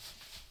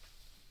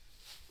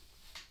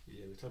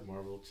 Yeah, we talk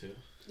Marvel too.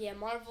 Yeah,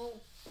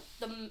 Marvel,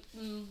 the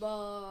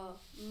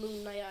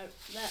Moon Knight,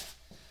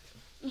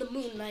 the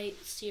Moon Knight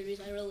series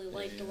I really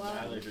liked a lot.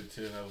 I liked it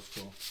too. That was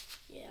cool.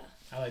 Yeah.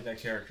 I like that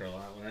character a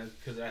lot.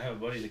 Because I have a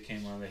buddy that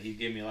came on that he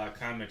gave me a lot of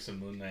comics of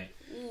Moon Knight.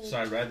 Ooh. So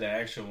I read the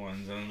actual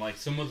ones, and like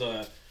some of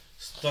the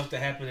stuff that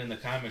happened in the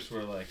comics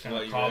were like kind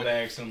What, of you read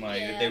callbacks and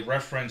like Yeah. they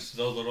referenced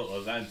those little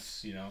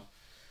events, you know.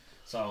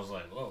 So I was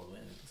like, whoa,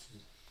 man,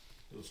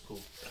 it was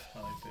cool.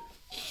 I liked it.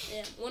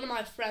 Yeah, one of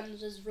my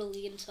friends is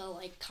really into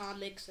like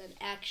comics and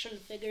action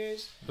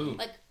figures. Who?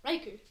 Like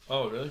Riker.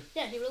 Oh, really?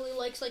 Yeah, he really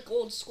likes like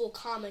old school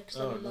comics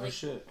Oh, and no like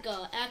shit.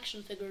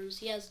 action figures.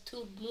 He has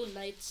 2 Moon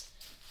Knights.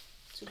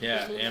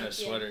 Yeah, Moon and a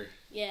Knights, yeah. sweater,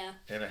 Yeah.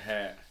 and a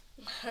hat,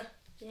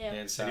 Yeah.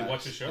 and socks, Did he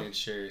watch the show? and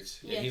shirts.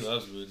 Yeah, he Yes.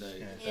 loves Moon Knight.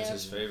 Yeah. That's Yeah.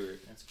 his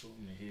favorite. That's cool.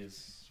 I mean, he is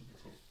super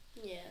cool.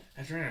 Yeah.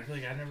 That's right. I feel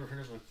like I never heard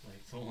of like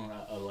someone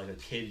like a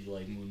kid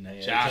like Moon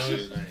Knight. Josh It's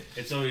always, Moon Knight.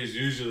 it's always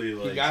usually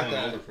like got some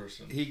that. older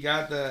person. He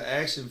got the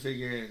action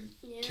figure and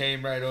Yeah.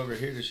 came right over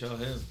here to show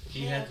him.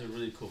 He Yeah. has a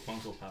really cool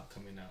Funko Pop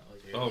coming out.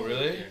 Like, Oh,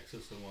 really? Yeah,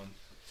 exclusive one.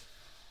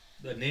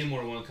 The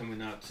Namor one coming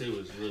out too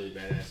is really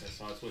badass. I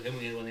saw it with him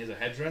when he has a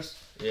headdress.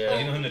 Yeah.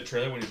 You know in the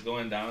trailer when he's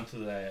going down to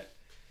that,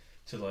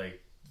 to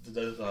like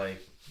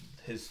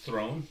his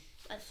throne.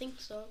 I think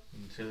so.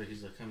 In the trailer,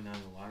 he's like coming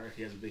down the water.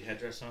 He has a big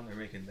headdress on. They're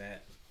making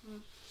that. Mm.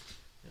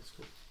 That's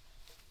cool.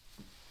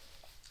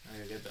 I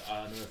gotta get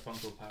another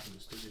Funko Pop in the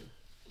studio.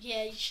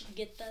 Yeah, you should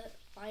get that.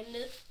 Find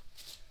it.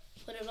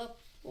 Put it up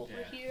over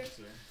here. that's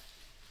there.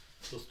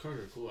 Those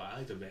cards are cool. I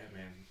like the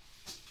Batman.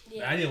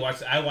 Yeah. I didn't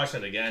watch. I watched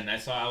it again. I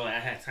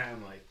had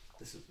time. Like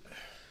this is.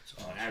 It's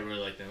awesome. I really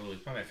like that movie.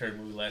 Probably my favorite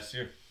movie last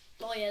year.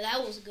 Oh yeah,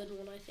 that was a good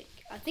one.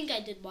 I think I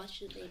did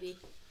watch it maybe.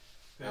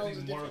 That was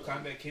a Mortal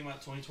different Kombat came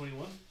out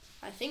 2021.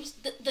 I think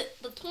the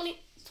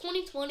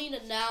 2020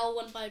 to now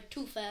went by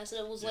too fast.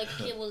 It was like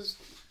it was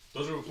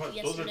Those are like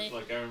Yesterday.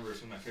 I remember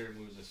some of my favorite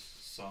movies I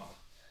saw.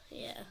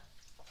 yeah.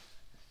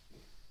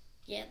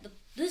 Yeah, the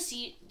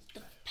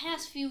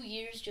past few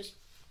years just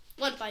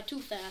went by too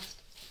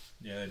fast.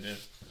 Yeah, they did.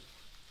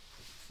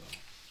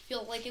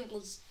 Feel like it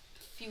was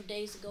a few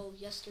days ago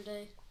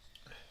yesterday.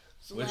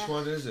 So Which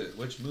one is it?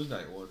 Which Moon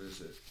Knight one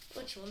is it?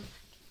 Which one?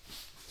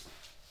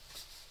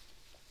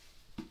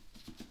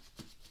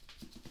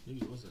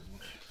 Maybe it was that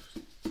one.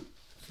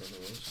 Some of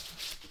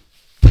those.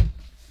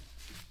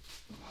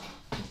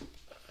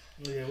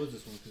 Oh yeah, it was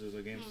this one because it was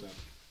a GameStop.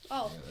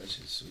 Oh, Yeah, that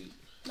shit's sweet.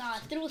 nah,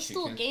 there was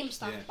still a Chicken?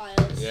 GameStop Yeah. by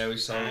us. Yeah, we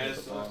saw it Yeah, at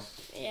the mall.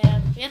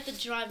 Yeah, we have to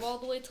drive all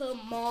the way to the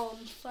mall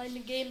and find a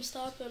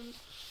GameStop and.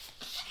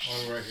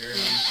 Oh, right here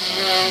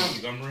in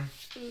Montgomery.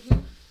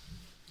 Mhm.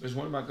 There's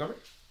one in Montgomery?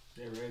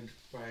 Yeah, right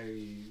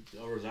by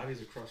El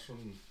Rosati's across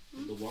from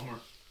the Walmart.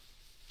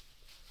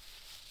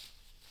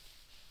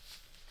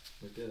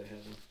 Right there, they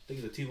have one. I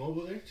think the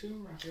T-Mobile there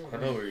too. Right there.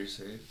 I know where you're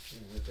saying. Yeah,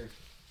 right there.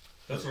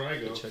 That's where I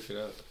go. Check it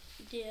out.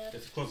 Yeah.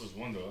 It's the closest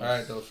one, though. All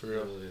right, though, for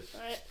real.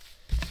 Alright.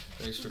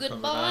 Thanks for Goodbye.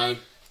 coming on.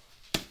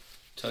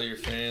 Tell your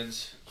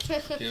fans,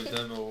 give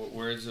them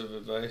words of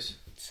advice.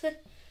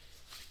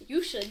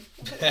 You should.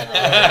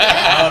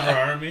 Oliver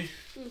Army.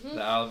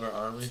 The Oliver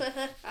Army.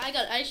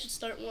 I should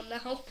start one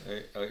now.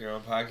 Your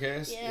own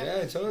podcast? Yeah.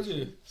 I told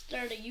you.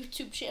 Start a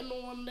YouTube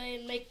channel one day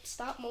and make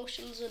stop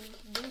motions and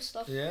do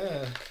stuff.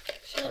 Yeah.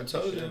 I Should.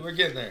 told you. We're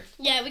getting there.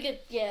 Yeah, we could.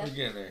 Yeah. We're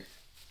getting there.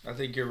 I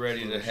think you're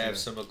ready to have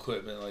some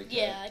equipment like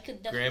Yeah, that. I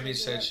could definitely. Grammy do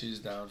said that. she's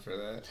down for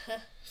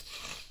that.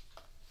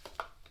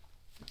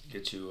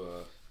 Get you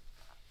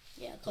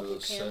Yeah, a couple little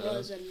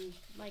cameras setup. and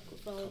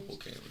microphones. couple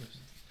cameras.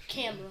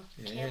 Camera.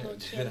 Yeah,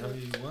 Camera. how do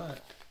you want?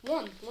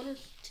 One or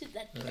two.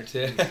 That.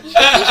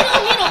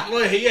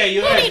 Well, yeah,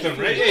 you asked him,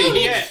 right? You Yeah, don't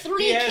he need asked,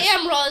 three he asked,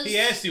 cameras. He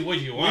asked you what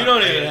you want. We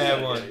don't right? even have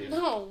Yeah, one. yeah, yeah.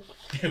 No.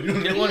 Yeah, we don't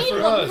Get even one You for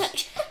need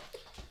us.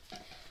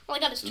 All I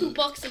got is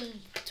 $2 and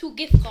 2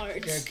 gift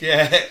cards.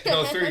 Yeah,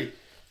 no, 3.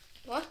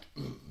 What?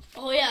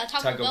 Oh yeah,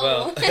 Taco Taco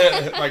Bell.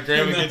 Bell. My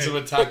grandma gets him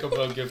a Taco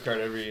Bell gift card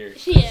every year.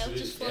 Yeah,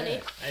 which is funny. Yeah.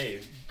 Hey,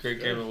 Great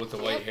grandma with the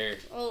white hair.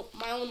 Oh,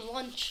 my own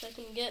lunch I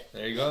can get.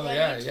 There you go. Right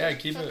Yeah, next yeah. to-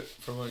 Keep it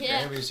from when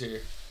Yeah. Grammy's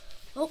here.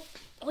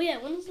 Oh yeah,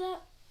 when is that?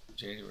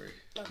 January.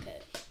 Okay.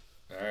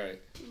 All right.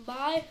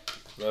 Bye.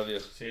 Love you.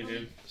 see you,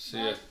 dude. See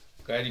ya.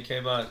 Glad you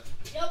came on.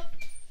 Yep. All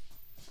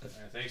right,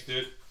 thanks,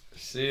 dude.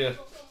 See ya.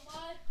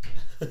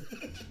 Bye.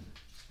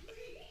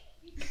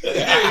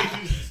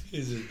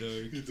 He's a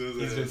dork. He does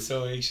He's been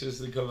so anxious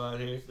to come on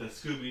here. That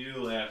Scooby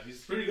Doo laugh.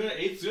 He's pretty good.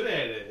 He's good at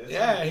it. That's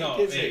Yeah, like, he no,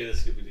 gets hey, it. the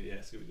Scooby Doo. Yeah,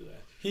 Scooby Doo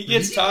laugh. He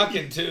gets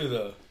talking too,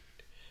 though.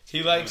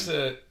 He likes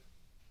to.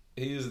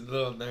 He's a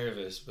little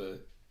nervous,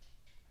 but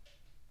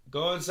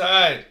go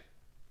inside.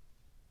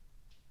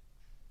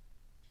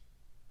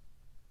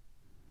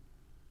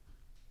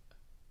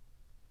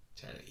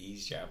 Trying to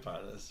eavesdrop on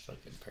us,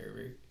 fucking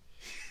pervert.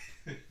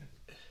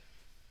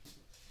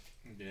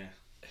 Yeah,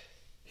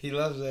 He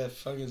loves that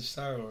fucking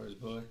Star Wars,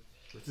 boy.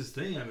 that's his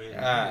thing. I mean,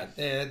 Ah,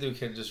 damn, that dude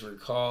can just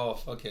recall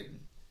fucking.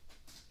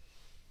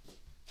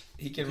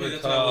 He can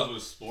that's how I recall. was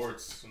with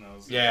sports when I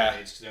was Yeah. that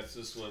age. 'Cause that's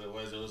just what it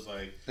was. It was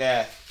like,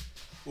 Yeah.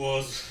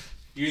 was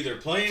you're either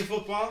playing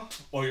football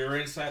or you're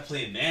inside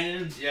playing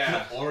Madden.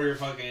 Yeah. Or you're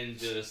fucking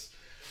just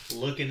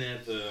looking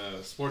at the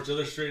Sports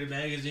Illustrated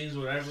magazines,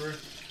 whatever.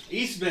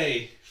 East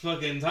Bay,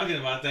 fucking talking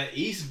about that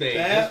East Bay.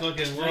 That That's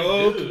fucking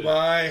broke dude.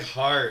 my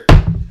heart.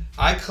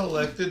 I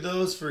collected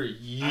those for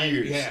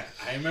years.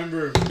 I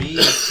remember me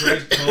and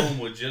Craig Combe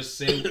would just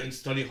say in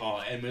study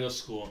hall at middle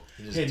school,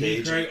 just hey, me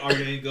and daydream. Craig are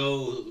going to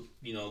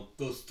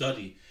go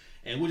study.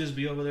 And we'll just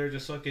be over there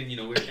just fucking,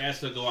 we're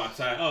asked to go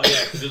outside. Oh,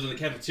 yeah, because it was in the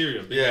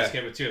cafeteria. Yeah.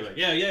 Cafeteria. Like,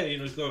 yeah,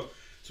 go.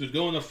 So we'd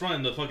go in the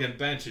front of the fucking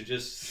bench and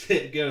just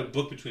sit, get a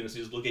book between us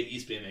and just look at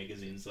East Bay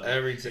magazines. Like,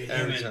 Every hey,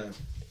 every man, time.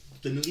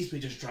 The new East Bay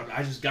just dropped.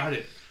 I just got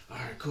it. All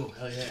right, cool.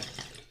 Hell yeah.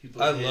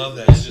 I love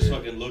that Just shit.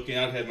 fucking looking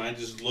out. Had mine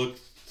just looked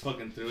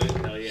fucking through it.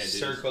 Hell yeah, dude.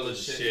 Circle the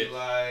This is shit you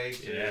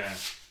like. Yeah.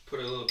 Put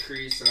a little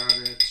crease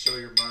on it. Show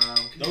your mom.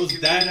 Can you Those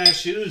give me- dad-ass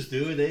shoes,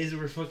 dude. They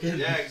were fucking.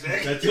 Yeah,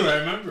 exactly. That's what I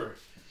remember.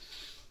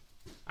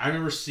 I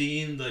remember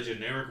seeing the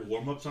generic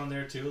warm-ups on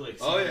there too, like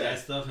seeing that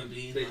stuff and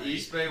being The like,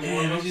 East Bay "Man,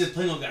 warm-ups." maybe the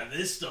Plano got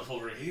this stuff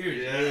over here."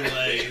 Yeah. Dude.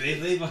 Like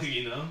they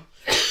fucking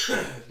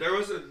There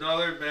was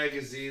another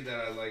magazine that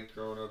I liked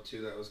growing up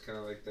too that was kind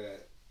of like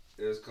that.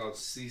 It was called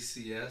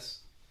CCS.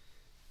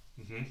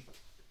 Mm-hmm.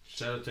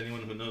 Shout out to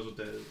anyone who knows what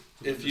that is.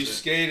 If you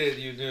skated,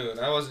 you knew. And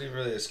I wasn't even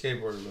really a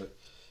skateboarder, but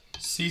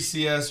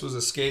CCS was a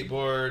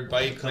skateboard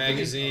bike Company?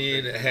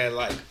 magazine. Okay. It had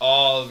like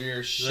all of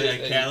your shit, shit.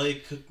 like that Cali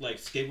cook like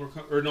skateboard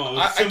or no, it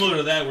was I- similar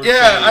to that. Where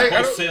yeah, it's I like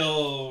don't- wholesale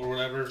or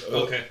whatever.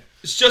 Okay.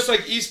 It's just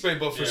like East Bay,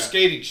 but for Yeah.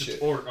 skating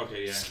shit. Or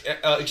okay,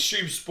 yeah.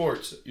 Extreme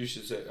sports, you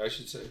should say. I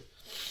should say.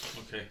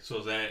 Okay, so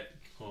is that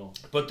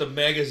But the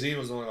magazine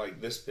was only like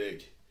this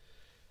big. It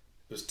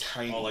was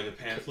tiny. like a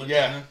pamphlet?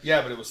 Yeah, kinda?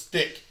 yeah, but it was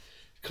thick.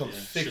 Come Yeah,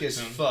 thick shit as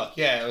ton. fuck.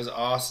 Yeah, it was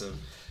awesome.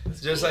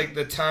 That's Just cool. like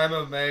the time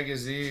of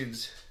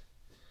magazines.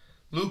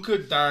 Luka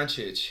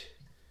Doncic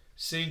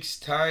sinks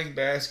tying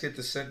basket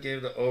to send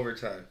game to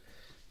overtime.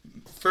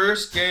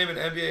 First game in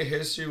NBA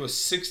history was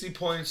 60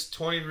 points,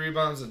 20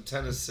 rebounds, and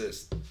 10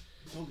 assists.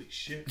 Holy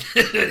shit.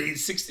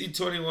 He's 60,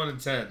 21, and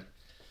 10.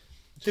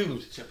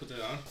 Dude, Should I put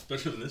that on?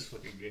 Better than this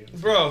fucking game.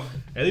 bro,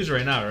 At least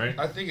right now, right?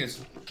 I think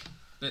it's...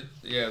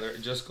 Yeah, they're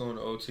just going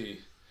to OT.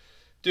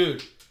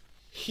 Dude,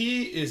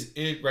 he is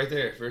in... Right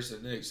there,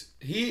 versus the Knicks.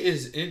 He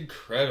is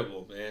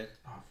incredible, man.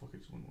 Oh, fuck, it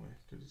just went away.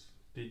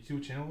 Did you see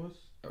what channel it was?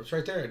 It's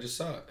right there. I just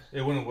saw it.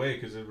 It went away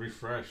because it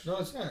refreshed. No,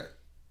 it's not.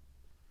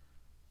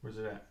 Where's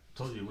it at? I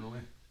told you it went away.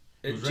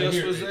 It was just right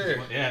here. was It there.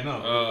 went- yeah, no.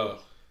 Oh.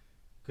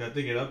 'Cause I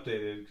think it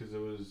updated because it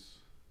was...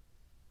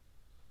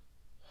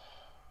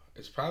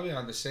 It's probably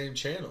on the same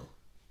channel.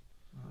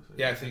 Oh, it's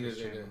Yeah, I think it's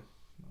channel. right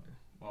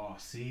Oh,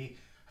 see?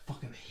 I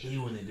fucking hate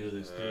when they do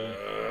this, dude.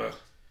 there.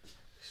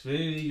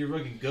 Xfinity, you're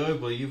fucking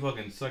good, but you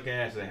fucking suck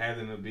ass at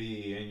having to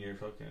be in your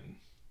fucking...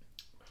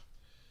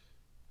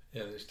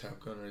 Yeah, there's Top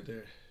Gun right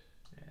there.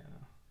 Yeah.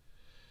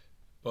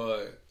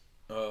 But,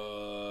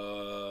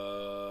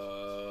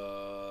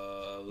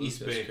 East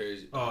That's Bay.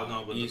 crazy. Oh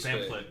no, but East the Bay.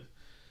 pamphlet.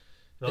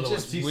 The It's other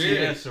one, just CCS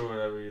weird. or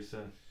whatever you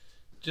said.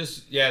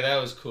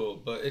 That was cool,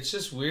 but it's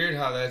just weird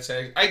how that's.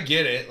 I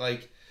get it.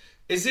 Like,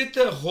 is it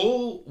the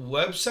whole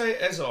website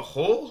as a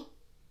whole?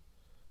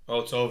 Oh,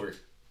 it's over.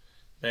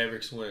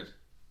 Mavericks win.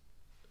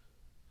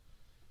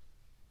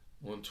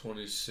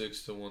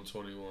 126 to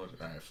 121.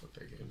 Alright, fuck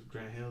that game.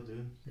 Grant Hill,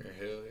 dude. Yeah,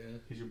 hell yeah.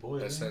 He's your boy.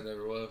 Best man. that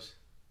never was.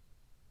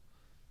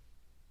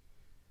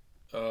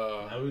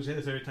 I always say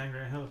this every time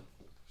Grant Hill.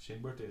 Shane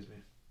birthdays,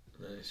 man.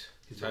 Nice.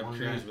 He's Tom one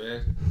Cruise, guy.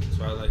 man. That's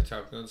why I like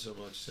Top Gun so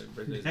much. Same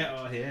birthday.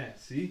 Yeah, oh yeah.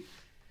 See?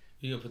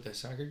 You gonna put that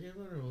soccer game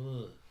on or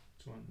what?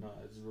 This one, no,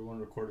 this is the one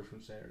recorded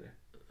from Saturday.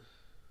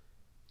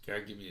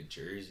 Gotta give me a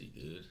jersey,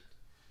 dude.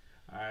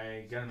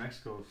 I got in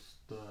Mexico.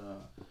 The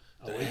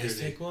The away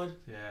jersey. Aztec one?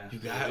 Yeah. You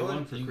the got away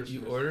one? for You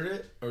Christmas. ordered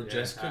it? Or Yeah,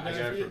 Jessica I got got it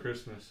it for for you?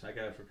 Christmas. I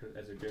got it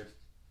as a gift.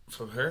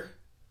 From her?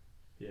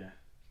 Yeah.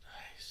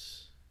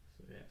 Nice.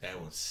 So, yeah.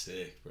 That one's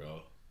sick,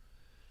 bro.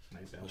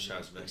 Nice. I wish I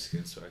was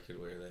Mexican so I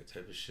could wear that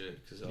type of shit.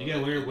 Cause You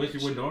gotta wear it with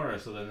your Windora,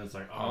 so then it's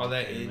like all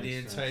that okay, it makes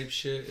Indian sense. type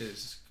shit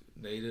is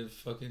native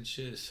fucking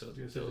shit. So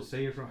You dope. just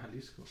say you're from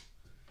Jalisco.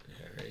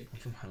 Yeah, right. I'm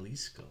from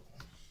Jalisco.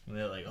 And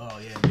they're like, oh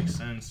yeah, it makes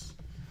sense.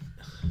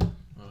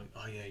 We're like,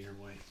 oh yeah, you're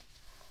white.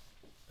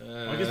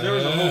 I guess there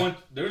was a whole bunch.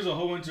 There was a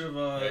whole bunch of.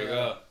 There you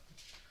go.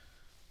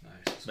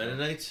 Nice.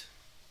 Mennonites?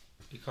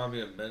 You call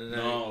me a Mennonite?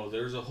 No,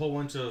 there was a whole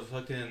bunch of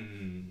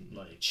fucking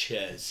like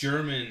Ches.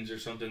 Germans or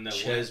something that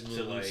Ches went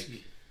to like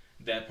Maluski.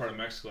 that part of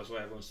Mexico. That's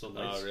why everyone's so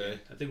light. Oh, really?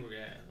 I think we're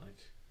like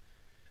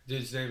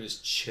Dude's name is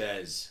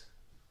Ches.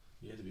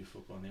 you had to be a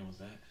football name with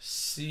that.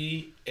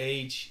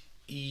 CHE.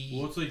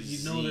 Well, it's like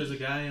there's a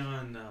guy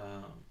on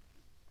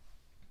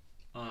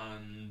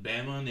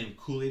Bama named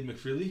Kool-Aid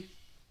McFreely.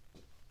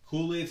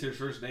 Kool-Aid's his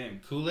first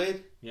name.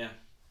 Kool-Aid? Yeah,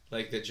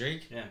 Like the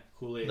drink? yeah,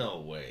 Kool-Aid. No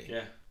way.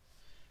 Yeah,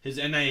 his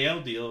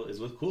NIL deal is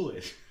with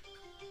Kool-Aid.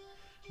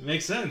 It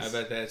makes sense. I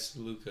bet that's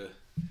Luca.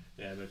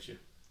 Yeah, I bet you.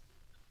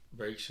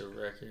 Breaks your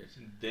record.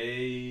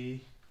 Yeah,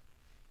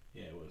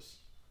 it was.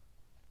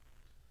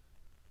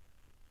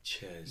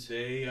 Ches.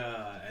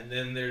 And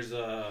then there's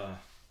Right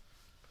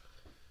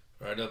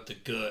up the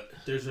gut.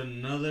 there's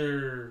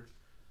another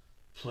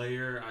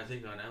player I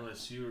think on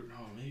LSU. No,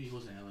 maybe he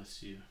wasn't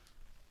LSU.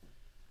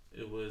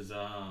 It was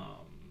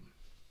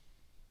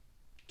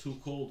Too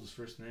Cold, his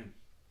first name.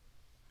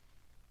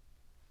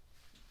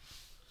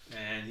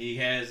 And he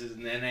has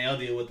an NIL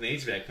deal with an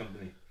HVAC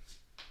company.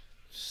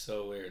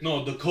 So weird.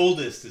 No, The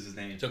Coldest is his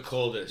name. The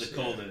coldest. The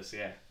Coldest,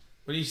 yeah.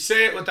 When you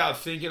say it without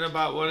thinking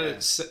about what Yeah.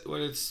 it's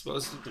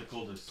supposed to The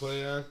Coldest.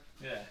 play on,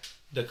 Yeah.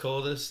 the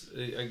coldest.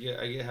 I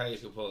get how you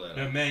can pull that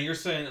Now, off. man, you're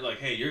saying it like,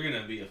 hey, you're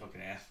gonna be a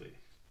fucking athlete.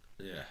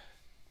 Yeah.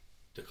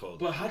 The coldest.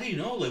 But how do you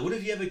know? Like, what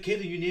if you have a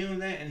kid and you name him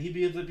that, and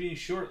he ends up being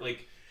short?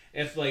 Like,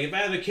 if I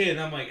have a kid and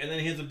I'm like, and then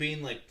he ends up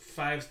being like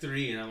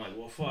 5'3", and I'm like,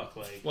 well, fuck,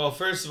 like. Well,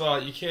 first of all,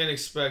 you can't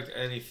expect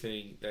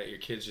anything that your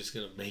kid's just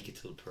gonna make it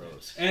to the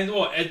pros. And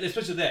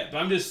especially that. But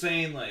I'm just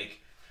saying, like,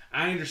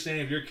 I understand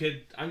if your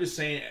kid. I'm just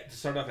saying to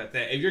start off at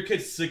that. If your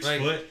kid's 6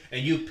 Like- foot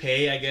and you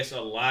pay, I guess, a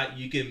lot,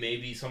 you can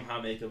maybe somehow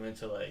make him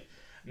into like,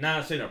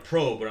 not saying a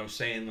pro, but I'm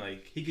saying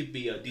like he could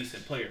be a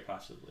decent player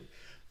possibly.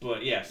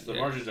 But yes, the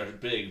Yeah. margins are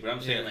big. But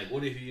I'm saying Yeah. like,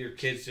 what if your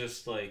kid's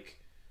just like.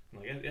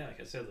 Yeah, like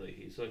I said, like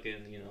he's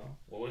fucking,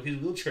 well, what if he's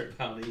wheelchair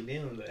bound and you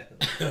name him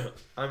that?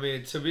 I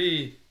mean, to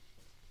be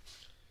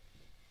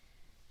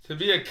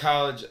a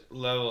college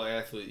level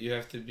athlete, you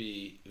have to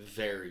be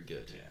very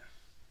good. Yeah.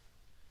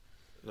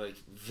 Like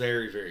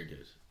very, very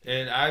good.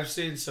 And I've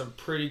seen some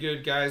pretty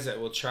good guys that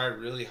will try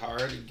really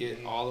hard and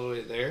get all the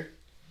way there.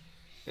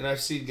 And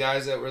I've seen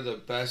guys that were the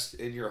best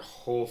in your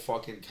whole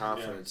fucking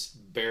conference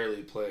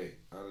barely play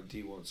on a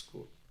D1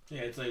 school.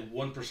 Yeah, it's like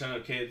 1%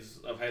 of kids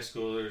of high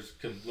schoolers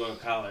could go to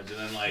college, and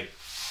then like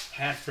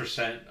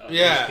 0.5% of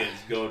Yeah. those kids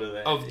go to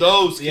that. Of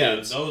those kids. Yeah,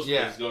 those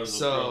kids go to the pro.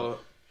 So,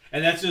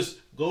 And that's just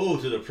go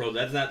to the pro.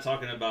 That's not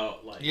talking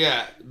about like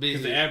yeah.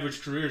 because the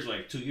average career is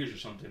like 2 years or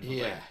something. But,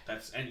 Yeah. like,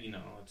 that's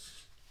it's.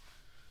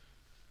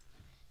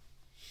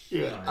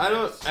 Yeah, I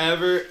don't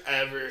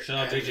ever. Shout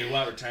out JJ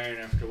Watt retiring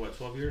after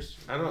 12 years.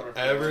 I don't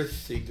ever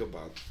think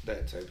about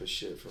that type of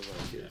shit for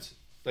my kids.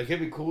 Like, it'd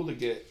be cool to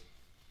get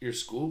your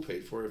school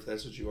paid for if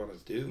that's what you want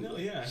to do. No,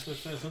 yeah, that's what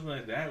I'm saying, something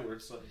like that where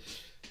it's like.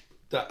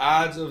 The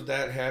odds of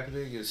that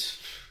happening is.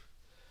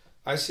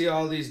 I see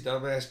all these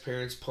dumbass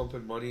parents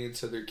pumping money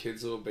into their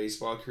kids' little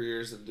baseball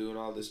careers and doing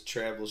all this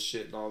travel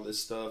shit and all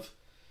this stuff.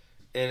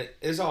 And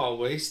it's all a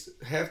waste.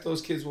 Half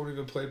those kids won't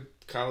even play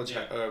college,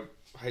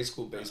 high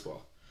school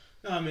baseball.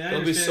 No, I mean, I They'll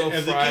be understand. so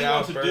If the fried kid out,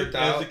 wants to burnt do,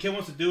 out. If the kid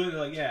wants to do it, they're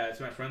like, yeah, it's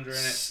my friends are in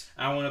it.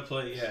 I want to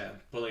play, yeah.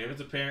 But like, if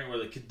it's a parent where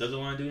the kid doesn't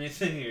want to do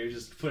anything, you're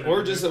just putting.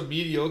 Or just a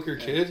mediocre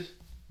kid.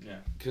 Yeah.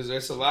 Because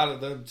there's a lot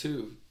of them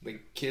too.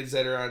 Like kids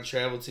that are on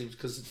travel teams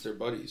because it's their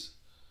buddies.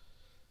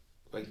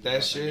 Like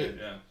that shit.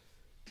 Yeah.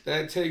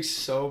 That takes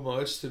so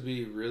much to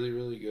be really,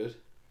 really good.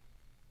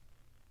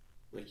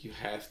 Like you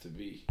have to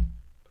be.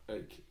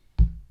 Like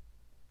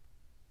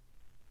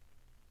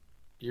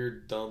you're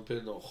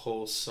dumping the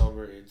whole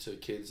summer into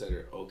kids that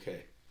are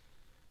okay.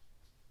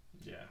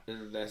 Yeah.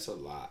 And that's a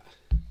lot.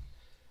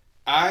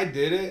 I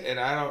did it, and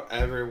I don't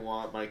ever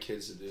want my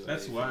kids to do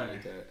That's anything why.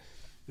 like that.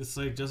 It's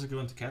like Jessica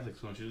went to Catholic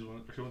school. She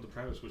went to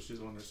private school. She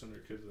doesn't want to send her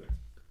kids there.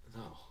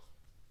 No.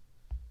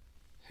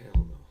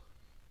 Hell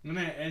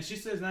no. And she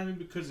says not even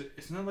because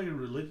it's not like a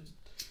religion.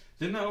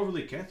 They're not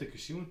overly Catholic.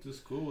 Because she went to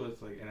school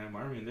with like an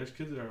army, and there's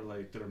kids that are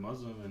like that are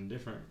Muslim and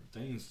different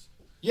things.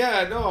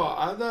 Yeah, no,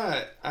 I'm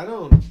not.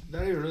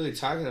 Not even really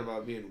talking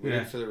about being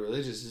weird for the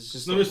religious. It's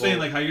just. No, I'm just saying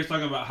like how you're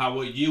talking about how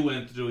what you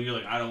went through. And you're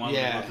like, I don't want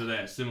to go through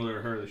that. Similar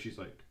to her, that she's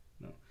like,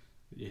 no,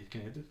 yeah,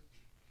 can I hit this?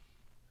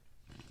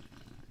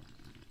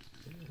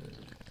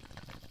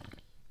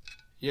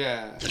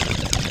 Yeah.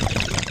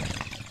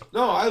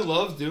 No, I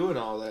love doing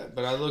all that,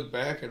 but I look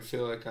back and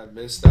feel like I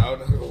missed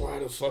out on a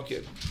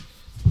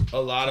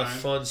lot of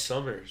fun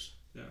summers.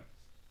 Yeah.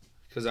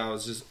 Because I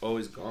was just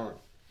always gone.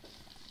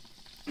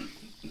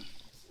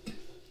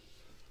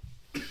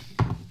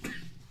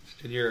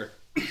 And you're...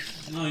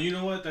 No, you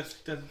know what? That's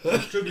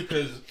true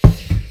because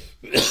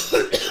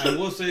I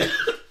will say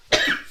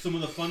some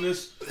of the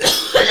funnest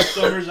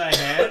summers I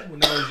had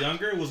when I was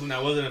younger was when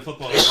I wasn't in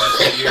football the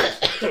last 2 years.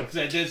 Because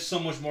I did so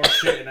much more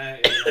shit and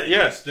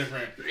it's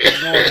different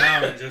going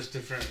out and just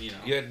different, you know.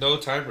 You had no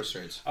time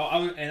restraints. I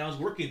was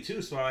working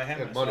too, so I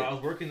had money. So I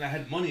was working, I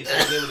had money, so I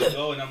was able to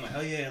go, and I'm like,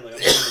 hell yeah, like I'm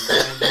going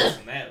to this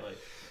and that, like,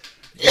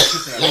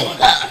 just that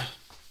money.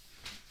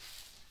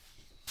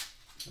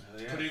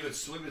 Hell yeah. Couldn't even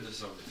swim in the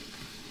summer.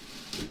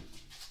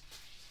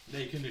 Yeah,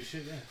 you couldn't do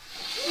shit, yeah.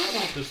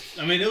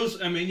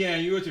 Yeah,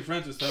 you were with your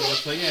friends and stuff,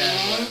 it's like, yeah,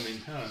 but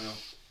I don't know.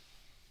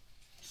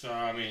 So,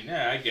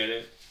 yeah, I get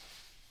it.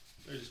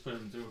 They're just putting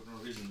them through for no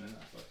reason, man.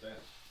 Fuck that.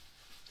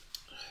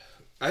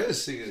 I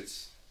just think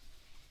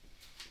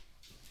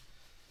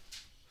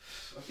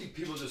I think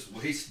people just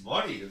waste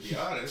money, to be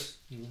honest.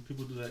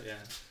 People do that, yeah.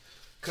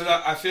 Because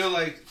I feel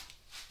like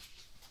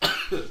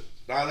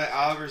now that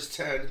Oliver's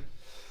 10,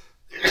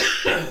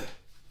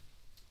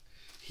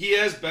 he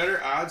has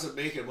better odds of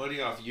making money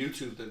off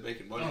YouTube than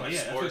making money off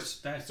sports.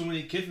 That's so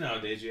many kids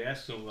nowadays. You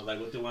ask them like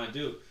what they want to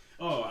do.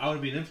 Oh, I want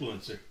to be an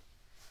influencer.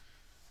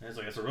 And it's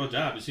like it's a real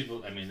job. These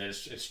people,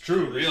 it's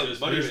true. It's real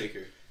money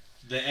maker.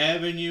 The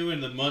avenue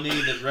and the money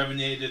that's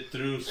revenated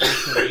through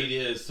social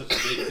media is such a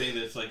big thing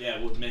that it's like, yeah,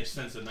 it would make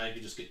sense that now you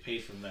could just get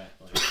paid from that.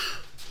 Like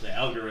the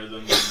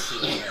algorithm and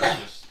shit like that.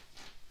 Just,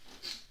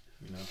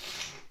 you know,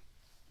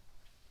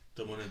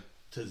 the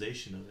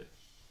monetization of it.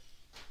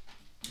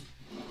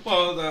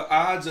 Well, the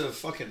odds of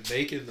fucking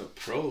making the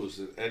pros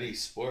in any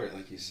sport,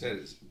 like you said,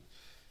 is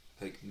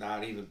like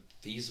not even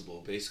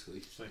feasible, basically.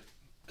 It's like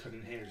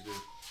cutting hairs, dude.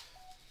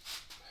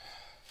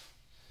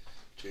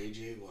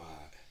 J.J.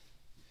 Watt.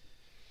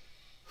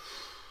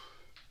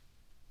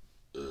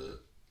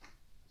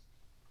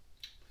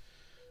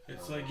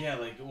 It's like, yeah,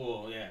 like,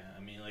 well, yeah.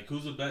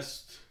 Who's the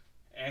best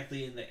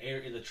athlete in the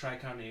area, in the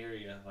Tri-County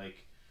area,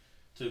 like,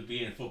 to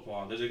be in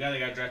football? There's a guy that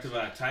got drafted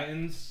by the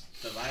Titans,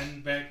 the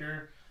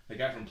linebacker, the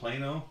guy from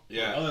Plano.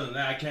 Yeah. Other than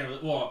that, I can't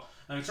really. Well,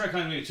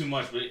 Tri-County maybe too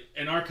much, but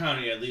in our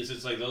county at least,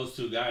 it's like those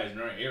two guys in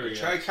our area.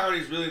 Tri-County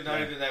is really not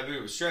even that big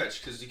of a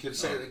stretch because you could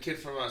say the kid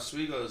from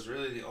Oswego is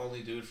really the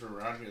only dude from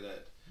around here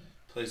that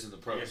plays in the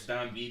pros. I guess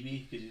Don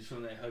Beebe, because he's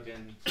from that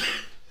fucking.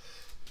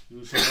 He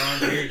was from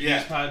around here.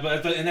 Yeah.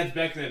 But that's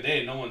back in the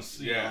day. No one's,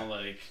 you know,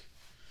 like.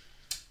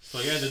 So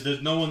yeah,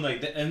 there's no one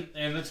like that,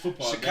 and that's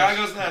football.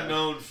 Chicago's not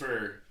known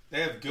for.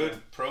 They have good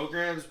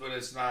programs, but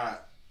it's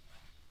not.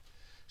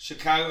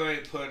 Chicago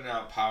ain't putting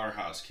out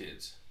powerhouse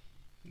kids.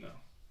 No.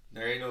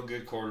 There ain't no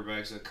good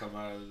quarterbacks that come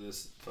out of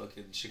this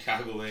fucking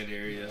Chicagoland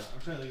area. Yeah,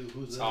 I'm trying to think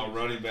who's it's all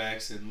running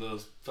backs and little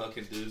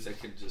fucking dudes that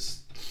can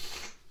just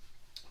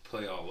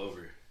play all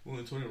over.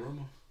 Only Tony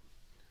Romo.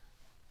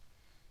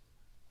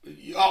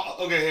 Oh,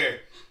 okay, here.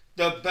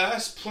 The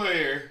best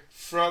player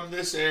from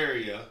this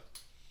area,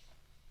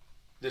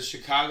 the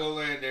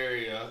Chicagoland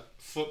area,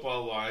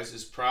 football-wise,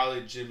 is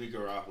probably Jimmy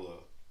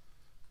Garoppolo.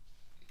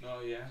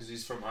 Oh, yeah. Because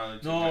he's from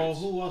Arlington. No, Heights.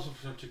 who was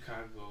from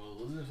Chicago?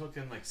 Wasn't it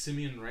fucking like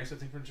Simeon Rice, I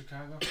think, from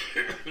Chicago?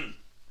 I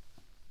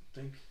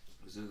think.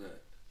 Isn't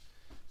that?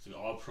 It's an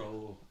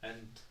all-pro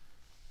and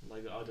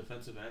like all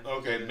defensive end.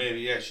 Okay,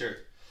 maybe. Yeah, sure.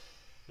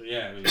 But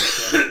yeah,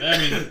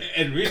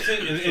 in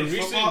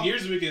recent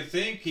years, we can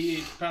think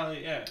he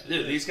probably, yeah.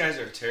 Dude, these guys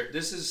are terrible.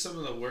 This is some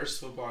of the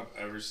worst football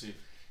I've ever seen.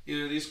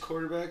 Either these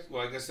quarterbacks,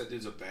 well, I guess that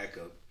dude's a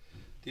backup.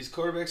 These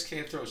quarterbacks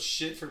can't throw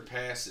shit for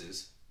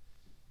passes.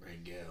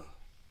 Rangel.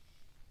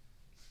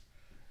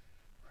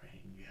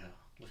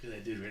 Look at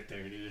that dude right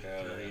there, dude. Yeah.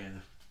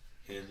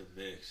 In the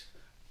mix.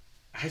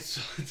 I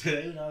saw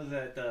today when I was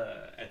at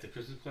the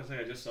Christmas classic.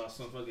 I just saw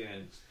some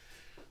fucking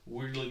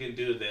weird looking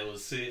dude that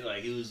was sitting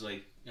like he was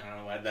like I don't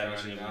know why that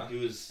was him. He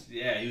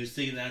was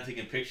sitting down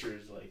taking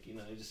pictures like he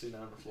just sitting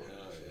down on the floor.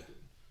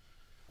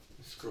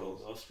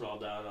 I'll scroll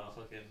down. I'll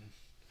fucking.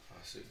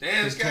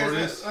 Damn, this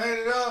guy's lining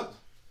it up.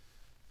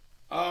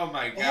 Oh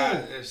my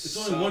god, it's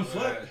only 1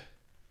 foot.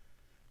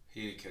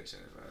 He didn't catch it,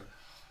 man.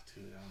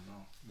 Dude, I don't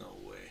know.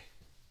 No way.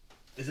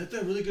 Is that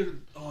the really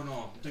good? Oh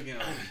no, I'm thinking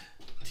of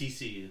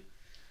TCU.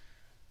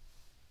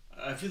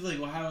 I feel like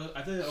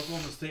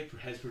Oklahoma State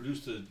has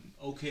produced an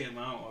okay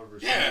amount of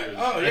receivers. Yeah.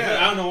 Oh, yeah.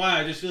 I don't know why.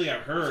 I just feel like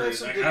I've heard. There's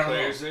some good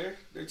players there.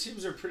 Their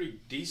teams are pretty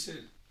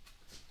decent.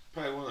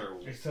 Probably one of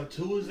their except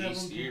who was that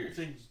one? year. I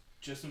think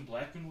Justin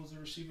Blackman was a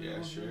receiver.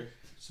 Yeah, sure.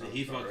 So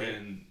he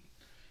fucking.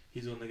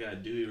 He's the one that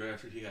got Dewey right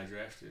after he got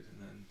drafted,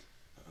 and then.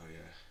 Oh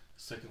yeah.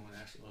 Second one a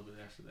little bit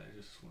after that,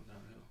 just went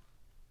downhill.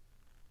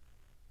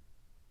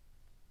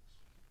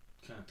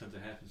 Kind of tends to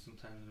happen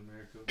sometimes in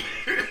America.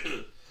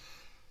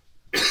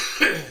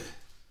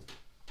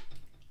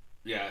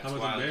 Yeah, it's how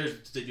about wild. the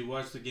Bears? Did you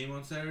watch the game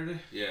on Saturday?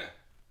 Yeah.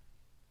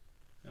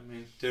 I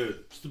mean,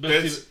 dude, it's the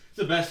best. It's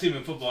the best team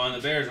in football, and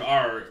the Bears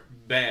are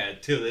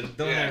bad too. They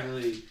don't have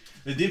really.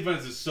 The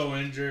defense is so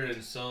injured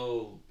and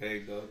so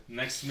banged up.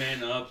 Next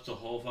man up the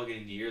whole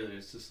fucking year that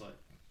it's just like.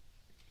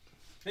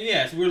 And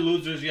yes, we're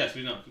losers. Yes,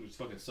 we know. We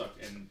fucking suck.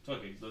 And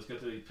fucking, let's get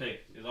to the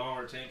pick. It's all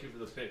our tanking for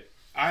the pick.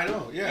 I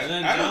know, yeah.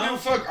 Then I don't give a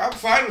fuck. I'm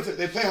fine with it.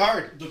 They play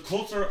hard. The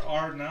Colts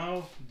are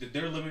now,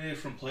 they're eliminated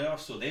from playoffs,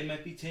 so they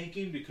might be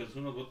tanking because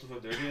who knows what the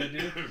fuck they're going to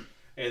do.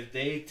 If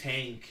they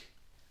tank,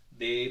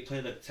 they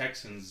play the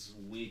Texans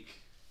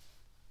week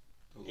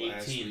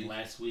 18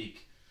 last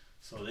week.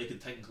 So they could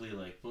technically,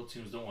 like, both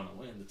teams don't want to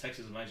win. The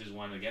Texans might just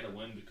want to get a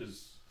win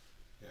because,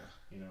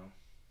 you know.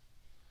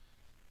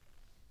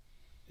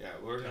 Yeah,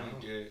 we'll be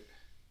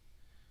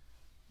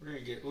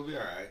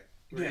alright.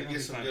 We're gonna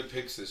get some good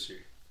picks this year.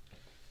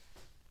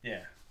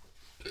 Yeah.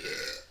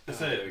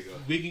 There we go.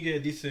 We can get a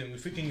decent,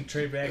 if we can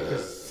trade back,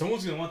 because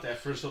someone's gonna want that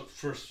first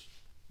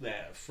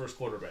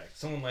quarterback.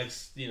 Someone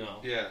likes,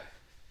 Yeah.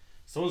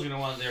 Someone's gonna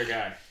want their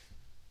guy.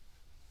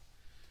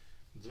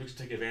 So we should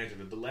take advantage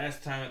of it. The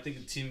last time I think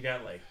the team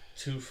got like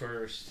 2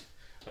 firsts,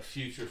 a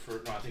future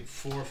first. No, I think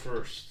 4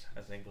 firsts. I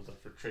think was up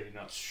for trading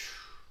up.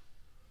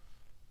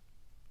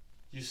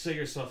 You set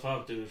yourself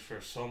up, dude,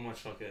 for so much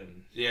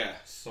fucking... Yeah.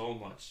 So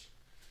much.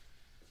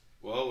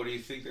 Well, what do you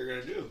think they're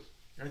going to do?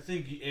 I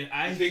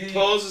think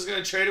Poles is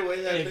going to trade away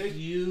that big? If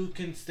you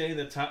can stay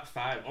the top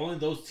 5, only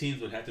those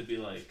teams would have to be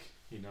like,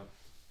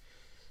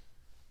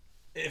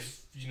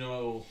 if,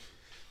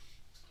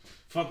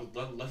 fuck,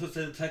 let's just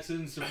say the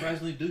Texans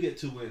surprisingly do get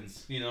 2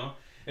 wins,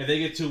 If they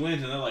get 2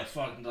 wins and they're like,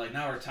 fuck, like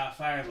now we're top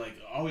 5, like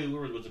all we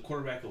were was a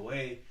quarterback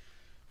away.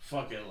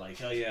 Fuck it, like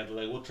hell yeah,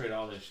 like we'll trade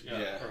all this.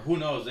 Yeah. Or who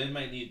knows? They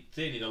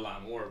need a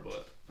lot more,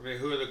 but I mean,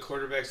 who are the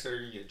quarterbacks that are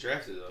gonna get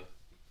drafted though?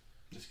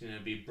 It's gonna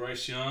be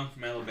Bryce Young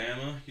from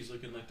Alabama. He's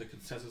looking like the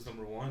consensus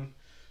number 1.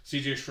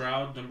 C.J.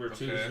 Stroud number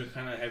 2. He's been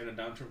kind of having a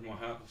downturn from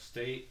Ohio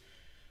State.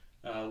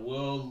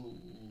 Will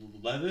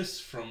Levis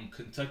from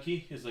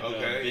Kentucky is like a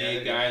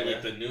big guy,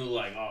 like the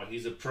new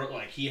he's a pro,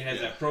 like he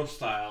has that pro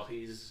style.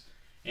 He's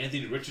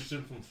Anthony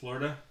Richardson from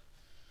Florida.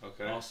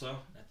 Okay. Also,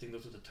 I think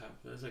those are the top.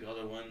 There's like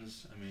other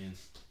ones. I mean,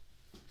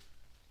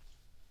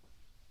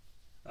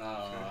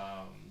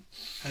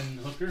 Hendon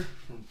Hooker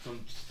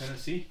from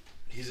Tennessee.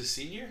 He's a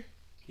senior.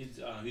 He's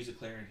a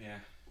Clarion, yeah.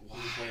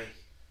 Why?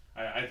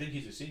 I think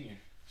he's a senior.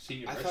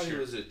 I thought he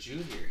was a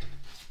junior,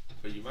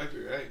 but you might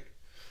be right.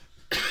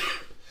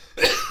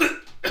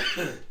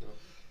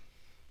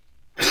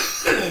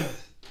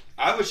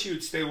 I wish he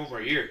would stay one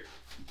more year.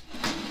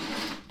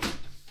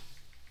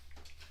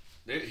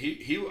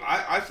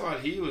 I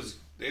thought they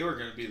were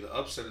going to be the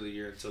upset of the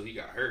year until he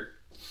got hurt.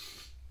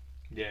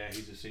 Yeah,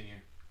 he's a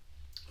senior.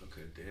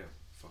 Okay, damn.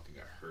 Fucking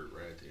got hurt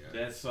right at the end.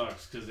 That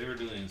sucks, because they were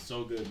doing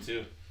so good,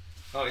 too.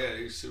 Oh, yeah,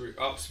 he's super...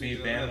 Oh, speaking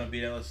of that...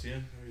 beat LSU.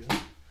 There we go.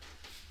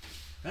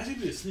 That's going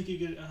to be a sneaky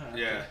good...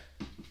 yeah.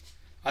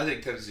 I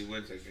think Tennessee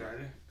wins that game.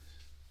 Friday?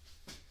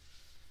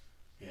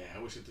 Yeah, I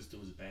wish that this dude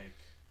was back.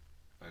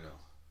 I know.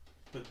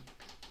 But...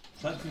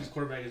 Clemson's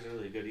quarterback isn't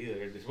really good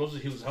either.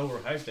 Supposedly he was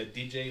overhyped, that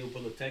DJ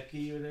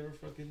Upalateki or whatever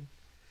fucking...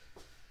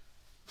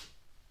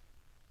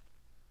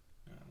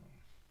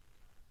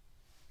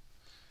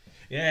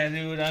 Yeah,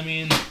 dude, I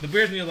mean, the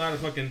Bears need a lot of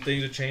fucking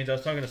things to change. I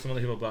was talking to some other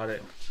people about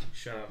it.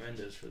 Shout out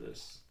Mendez for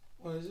this.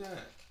 What is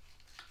that?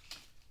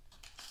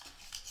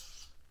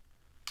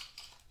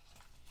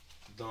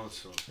 Don't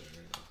smoke that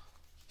right now.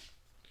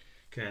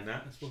 Can I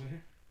not smoke in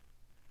here?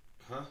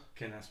 Huh?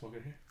 Can I smoke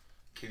in here?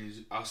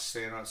 I'll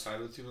stand outside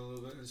with you in a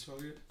little bit and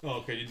smoke it. Oh,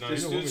 okay.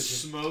 This dude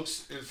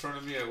smokes in front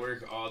of me at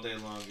work all day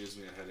long, gives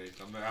me a headache.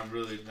 I'm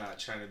really not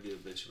trying to be a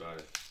bitch about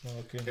it. Oh,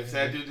 okay. If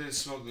that dude didn't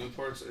smoke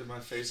Newports in my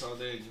face all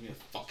day, it'd give me a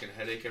fucking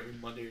headache every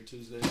Monday or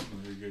Tuesday.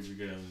 You're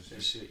good.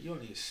 That shit. You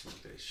don't need to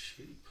smoke that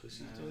shit, you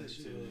pussy. Do that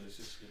shit.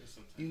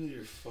 You and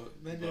your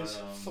Mendez.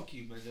 Fuck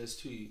you, Mendez,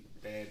 too, you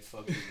bad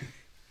fucking...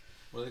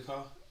 what do they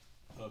call?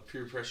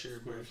 Peer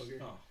pressure, motherfucker.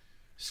 Oh.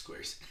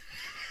 Squares.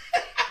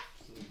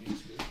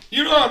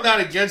 You know I'm not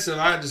against them.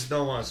 I just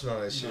don't want to smell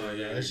that shit. No,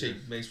 yeah, that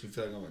shit makes me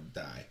feel like I'm gonna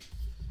die.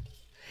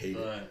 Hate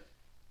it.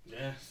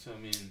 Yeah, so I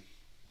mean,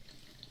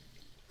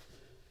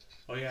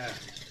 oh yeah,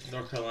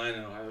 North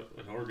Carolina,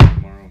 in Oregon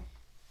tomorrow.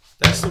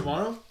 That's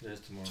tomorrow. That's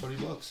tomorrow.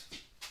 $20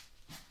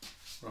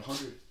 or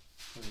 100.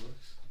 $20.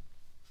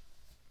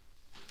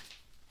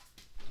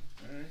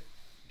 All right,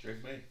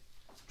 Drake May.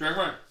 Drake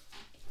May.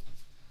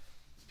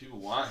 People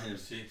want him.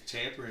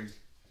 Tampering.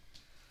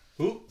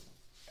 Who?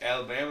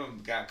 Alabama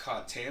got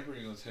caught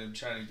tampering with him,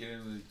 trying to get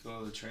him to go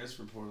to the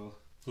transfer portal.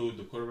 Who,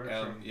 the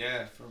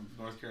quarterback? From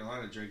North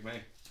Carolina, Drake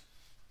May.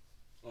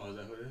 Oh, is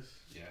that who it is?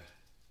 Yeah.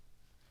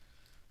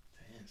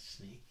 Damn,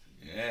 sneaky.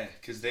 Yeah,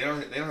 because they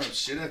don't have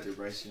shit after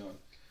Bryce Young.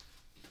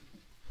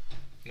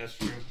 That's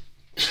true.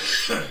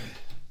 Oh,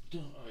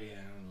 yeah,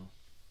 I don't know.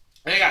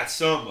 They got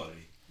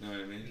somebody. You know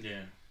what I mean?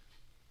 Yeah.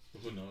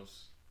 But who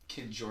knows?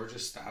 Can Georgia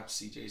stop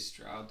C.J.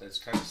 Stroud? That's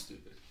kind of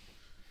stupid.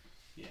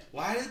 Yeah.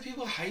 Why do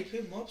people hype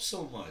him up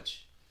so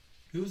much?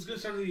 He was good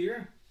start of the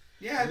year.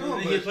 Yeah, I know.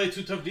 He played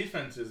 2 tough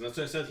defenses. That's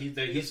what I said.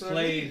 He's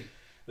played. I mean.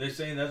 They're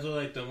saying that's what,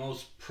 like, the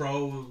most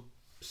pro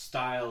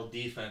style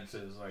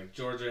defenses, like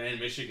Georgia and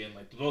Michigan,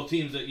 like both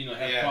teams that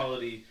have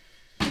quality.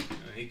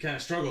 He kind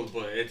of struggled,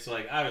 but it's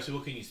like obviously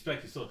what can you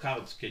expect? He's still a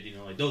college kid,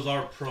 like those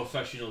are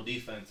professional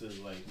defenses,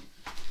 like.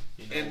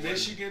 And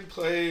Michigan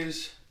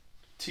plays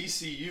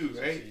TCU,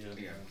 right? TCU,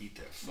 They gotta beat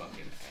their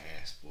fucking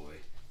ass, boy.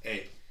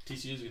 Hey,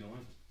 TCU's gonna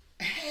win.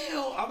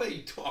 Hell, I'll bet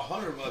you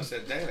 $100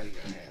 that they ain't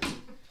gonna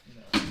happen.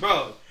 No.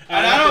 Bro,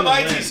 I don't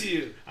like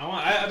TCU. I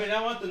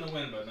want them to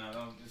win, but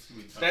no, it's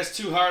gonna be tough. That's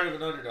too hard of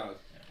an underdog.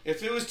 Yeah.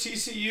 If it was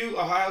TCU,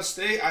 Ohio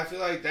State, I feel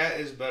like that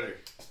is better.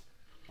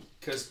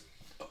 Because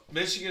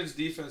Michigan's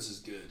defense is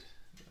good.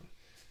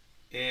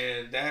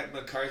 And that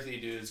McCarthy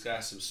dude's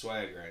got some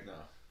swag right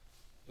now.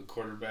 The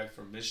quarterback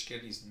from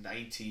Michigan, he's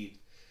 19.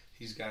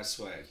 He's got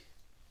swag.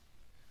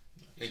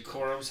 And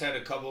Corum's had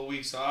a couple of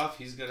weeks off.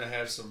 He's gonna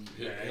have some.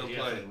 He'll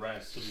play.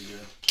 Rest. He'll be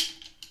good.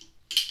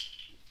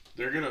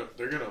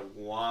 They're gonna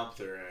whomp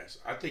their ass.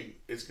 I think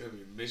it's gonna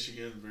be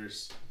Michigan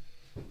versus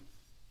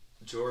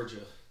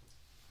Georgia.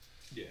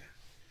 Yeah.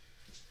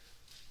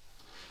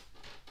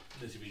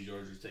 This would be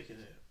Georgia taking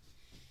it.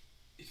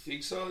 You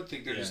think so? I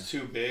think they're just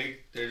too big.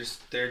 They're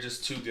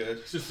just too good.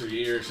 It's just a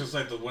year. It's just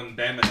like the one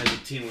Bama has a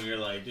team where you're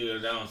like,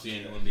 dude, I don't see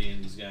anyone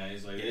beating these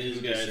guys. Like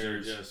these guys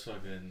are just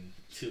fucking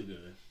too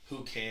good.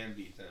 Who can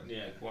beat them?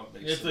 Yeah. Like, what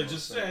makes it's like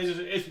just sense?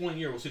 it's 1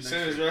 year. We'll see next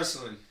Same as year.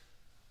 wrestling.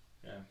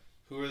 Yeah.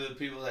 Who are the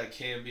people that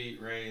can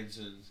beat Reigns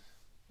and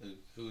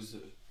who's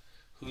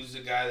the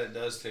guy that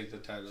does take the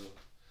title?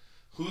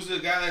 Who's the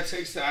guy that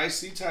takes the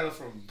IC title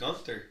from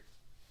Gunther?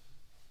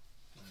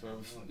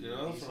 From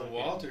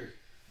Walter.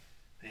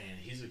 Man,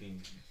 he's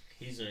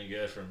doing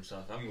good for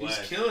himself. I'm glad.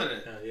 He's killing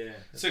it. Yeah.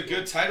 It's a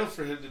good title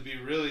for him to be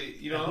really,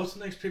 What's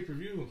the next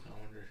pay-per-view? I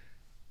wonder.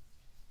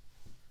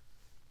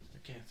 I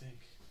can't think.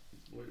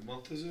 What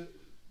month is it?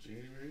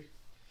 January?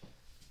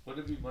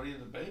 Wouldn't it be Money in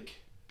the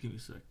Bank? Give me a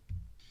sec.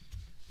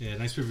 Yeah,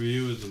 next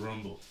pay-per-view is the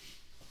Rumble.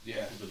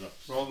 Yeah.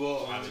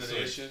 Rumble,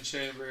 Elimination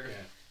Chamber.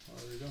 Yeah. Oh,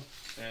 there you go.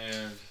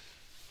 And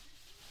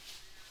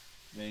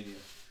Mania.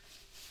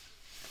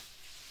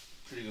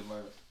 Pretty good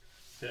lineup.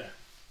 Yeah.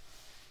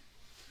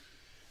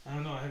 I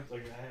don't know. I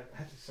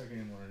have to start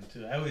getting more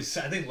into it.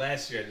 I think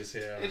last year I just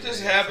said it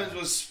just happens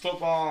with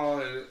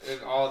football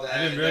and all that.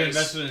 I've been really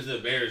invested into the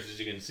Bears, as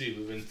you can see.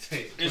 We've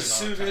been as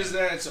soon as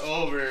that's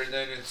over,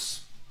 then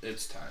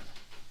it's time.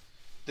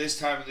 This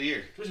time of the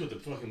year. Especially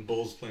with the fucking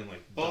Bulls playing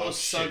like Bulls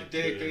suck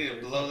dick. They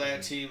need to blow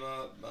that team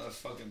up.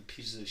 Motherfucking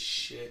pieces of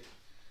shit.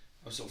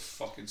 I'm so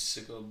fucking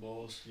sick of the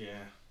Bulls.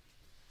 Yeah.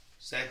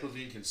 Zach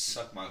LaVine can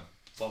suck my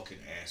fucking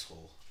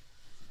asshole.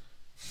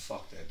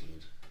 Fuck that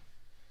dude.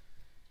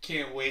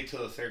 Can't wait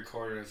till the third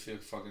quarter if you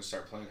fucking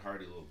start playing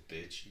hard, you little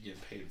bitch. You're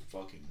getting paid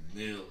fucking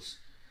mills.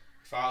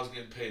 If I was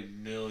getting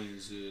paid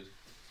millions, dude,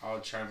 I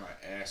would try my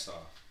ass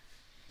off.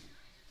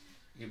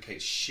 You get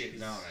paid shit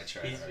now when I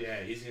try hard.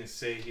 Yeah, he's gonna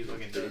say he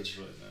fucking does,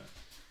 but no.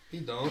 He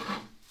don't.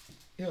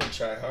 He don't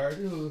try hard.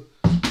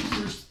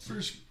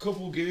 First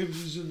couple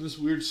games, he's in this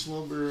weird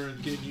slumber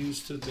and getting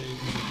used to things.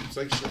 It's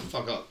like, shut the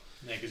fuck up.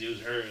 Yeah, because he was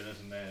hurt and this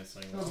and that. It's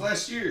like, that was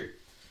last year.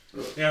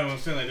 Yeah, I'm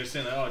saying like they're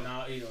saying like, oh,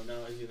 now he's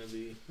gonna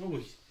be.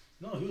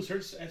 No, he was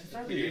hurt at the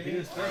start of the year. He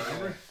didn't start.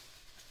 Remember?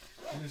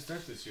 He didn't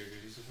start this year,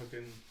 dude. He's a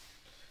fucking.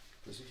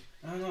 Pussy.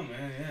 I don't know,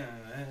 man.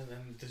 Yeah,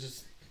 and they're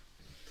just.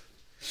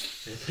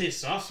 They play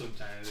soft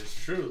sometimes. It's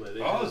true.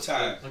 Like, all the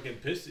time. Fucking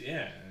pissed.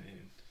 Yeah.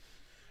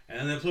 And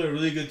then they play a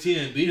really good team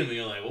and beat them, and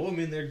you're like, well, I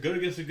mean, they're good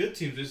against the good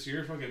teams this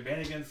year. Fucking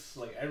bad against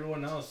like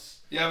everyone else.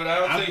 Yeah, but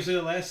I don't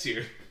think last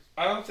year.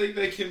 I don't think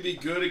they can be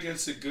good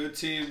against the good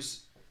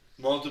teams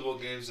multiple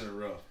games in a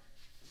row.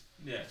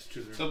 Yeah, it's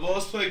true. The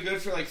Bulls play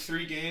good for like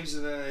 3 games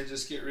and then they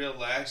just get real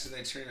lax and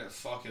they turn into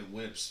fucking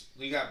wimps.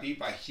 We got beat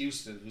by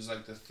Houston, who's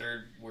like the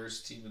 3rd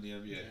worst team in the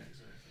NBA. Yeah,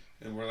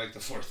 exactly. And we're like the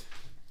 4th.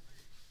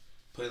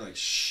 Playing like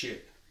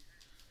shit.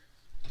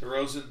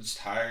 DeRozan's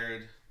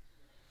tired.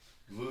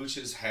 Vooch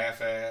is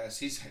half-ass.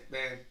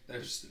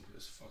 They're stupid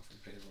as fuck for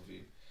paying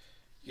LaVine.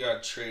 You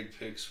gotta trade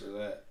picks for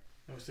that.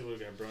 I wish they would've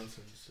got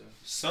Brunson. So.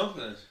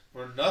 Something.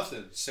 Or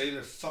nothing. Save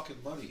their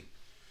fucking money.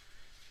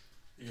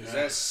 Because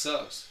that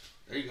sucks.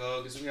 There you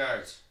go. Get some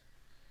yards.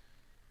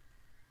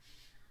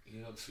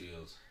 Get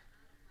upfield.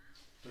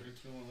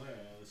 32 on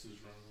that. This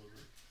is run over.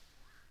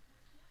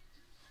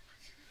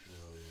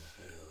 Hell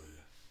yeah.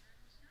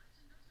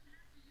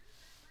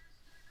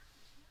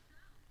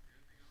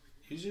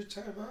 Use your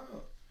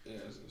timeout. Yeah,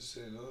 I was gonna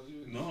say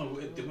No,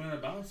 if they went out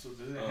of bounds, so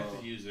they didn't have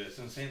to use it. That's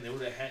what I'm saying. They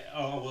would have had.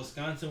 Oh,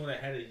 Wisconsin would have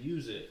had to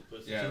use it,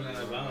 but since they went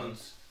out of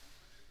bounds,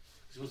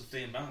 it's supposed to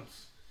stay in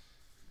bounds.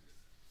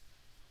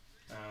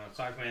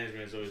 Clock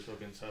management is always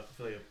fucking tough. I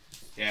feel like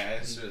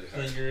it's really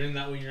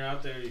hard. When you're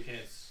out there, you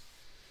can't.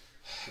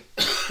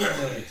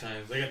 Many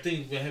times, like I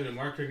think we had a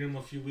Mark Ingram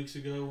a few weeks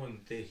ago when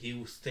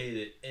he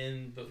stayed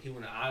in, but he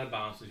went out of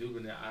bounds. So he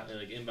would have been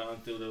like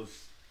inbound. They would have,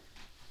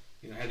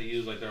 had to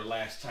use like their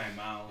last time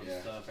out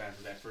and stuff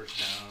after that first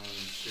down and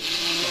shit.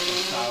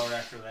 Sour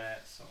after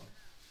that, so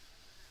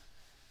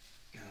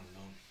I don't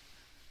know.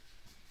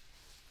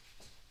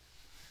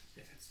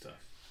 Yeah, it's tough.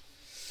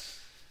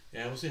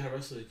 Yeah, we'll see how the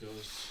rest of it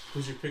goes.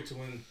 Who's your pick to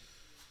win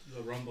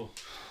the Rumble?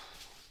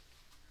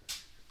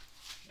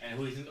 And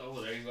who do you think?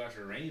 Oh, there you go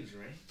after Reigns,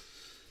 right?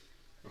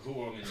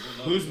 Or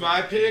who's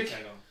my pick?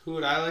 Who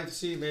would I like to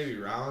see? Maybe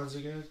Rollins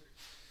again.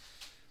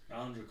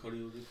 Rollins or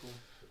Cody would be cool.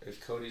 If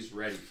Cody's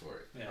ready for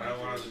it. Yeah, I don't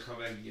want him to come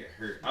back and get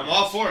hurt. I'm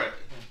all for it.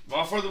 I'm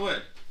all for the win.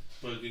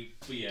 But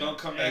yeah. Don't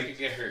come back and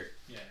get hurt.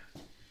 Yeah.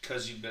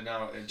 Because you've been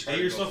out and trying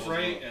to get yourself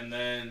right, and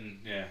then,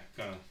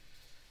 kind of.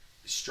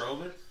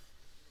 Strowman?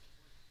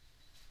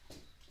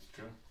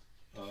 True.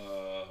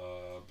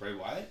 Bray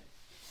Wyatt?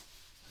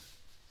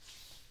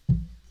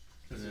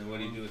 And then what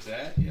do you do with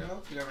that? You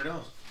never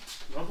know.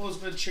 Rumble's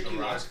been tricky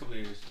the last couple of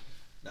years.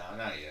 No,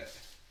 not yet.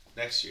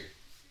 Next year.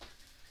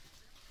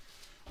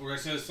 Or I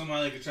said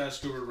somebody could try to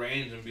screw with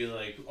Reigns and be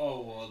like,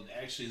 oh, well,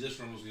 actually this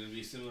Rumble's going to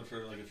be similar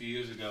for like a few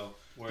years ago.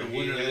 Where the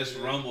winner of this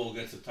Rumble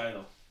gets the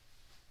title.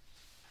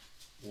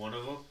 One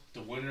of them?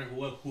 The winner,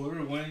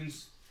 whoever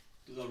wins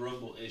the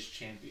Rumble is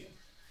champion.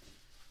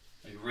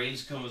 Like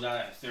Reigns comes out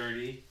at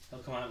 30, he'll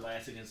come out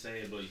last and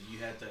say it, but you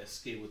have to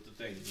escape with the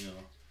thing,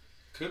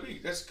 Could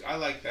be. I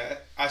like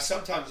that. I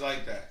sometimes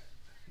like that.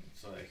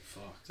 It's like,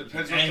 fuck.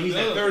 Depends on the he's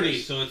at 30,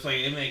 so it's like,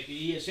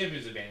 he has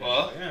champions advantage.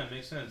 Well, yeah, it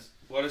makes sense.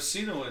 What if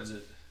Cena wins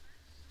it?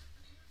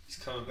 He's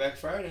coming back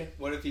Friday.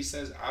 What if he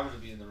says, I'm going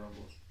to be in the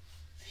Rumble?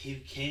 He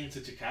came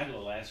to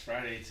Chicago last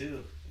Friday,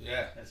 too.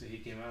 Yeah. That's when he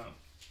came out.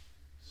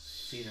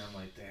 Cena, I'm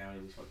like, damn,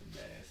 it was fucking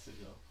badass to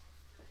go.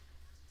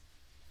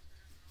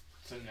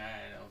 Some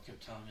guy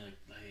kept telling me,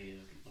 like, hey,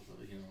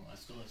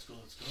 let's go.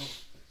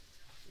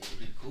 It would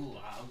be cool.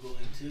 I'm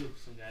going, too.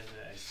 Some guy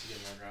that I see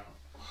him run out.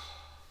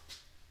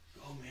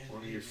 Go, man.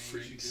 One of your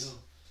freaks.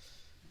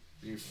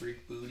 Your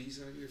freak booties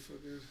on your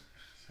fucking...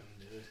 Some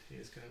dude. He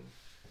is kind of...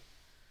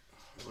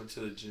 I went to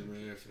the gym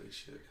earlier for this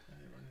shit.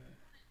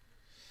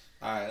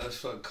 Alright, let's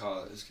fucking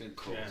call it. It's getting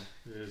cold.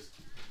 Yeah, it is.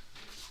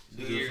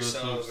 New Year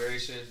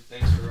celebration.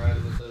 Thanks for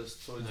riding with us.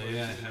 2022.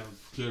 Yeah, have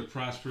a good,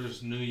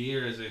 prosperous New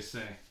Year, as they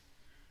say.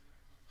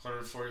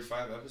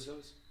 145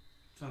 episodes?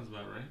 Sounds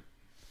about right.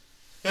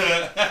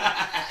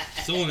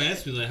 Someone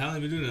asked me, like, how long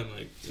have you been doing that? I'm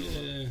like,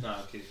 yeah.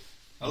 Nah, okay.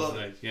 I love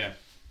it. Yeah.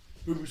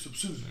 Give me some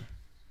Susan.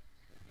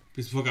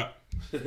 Peace the fuck up.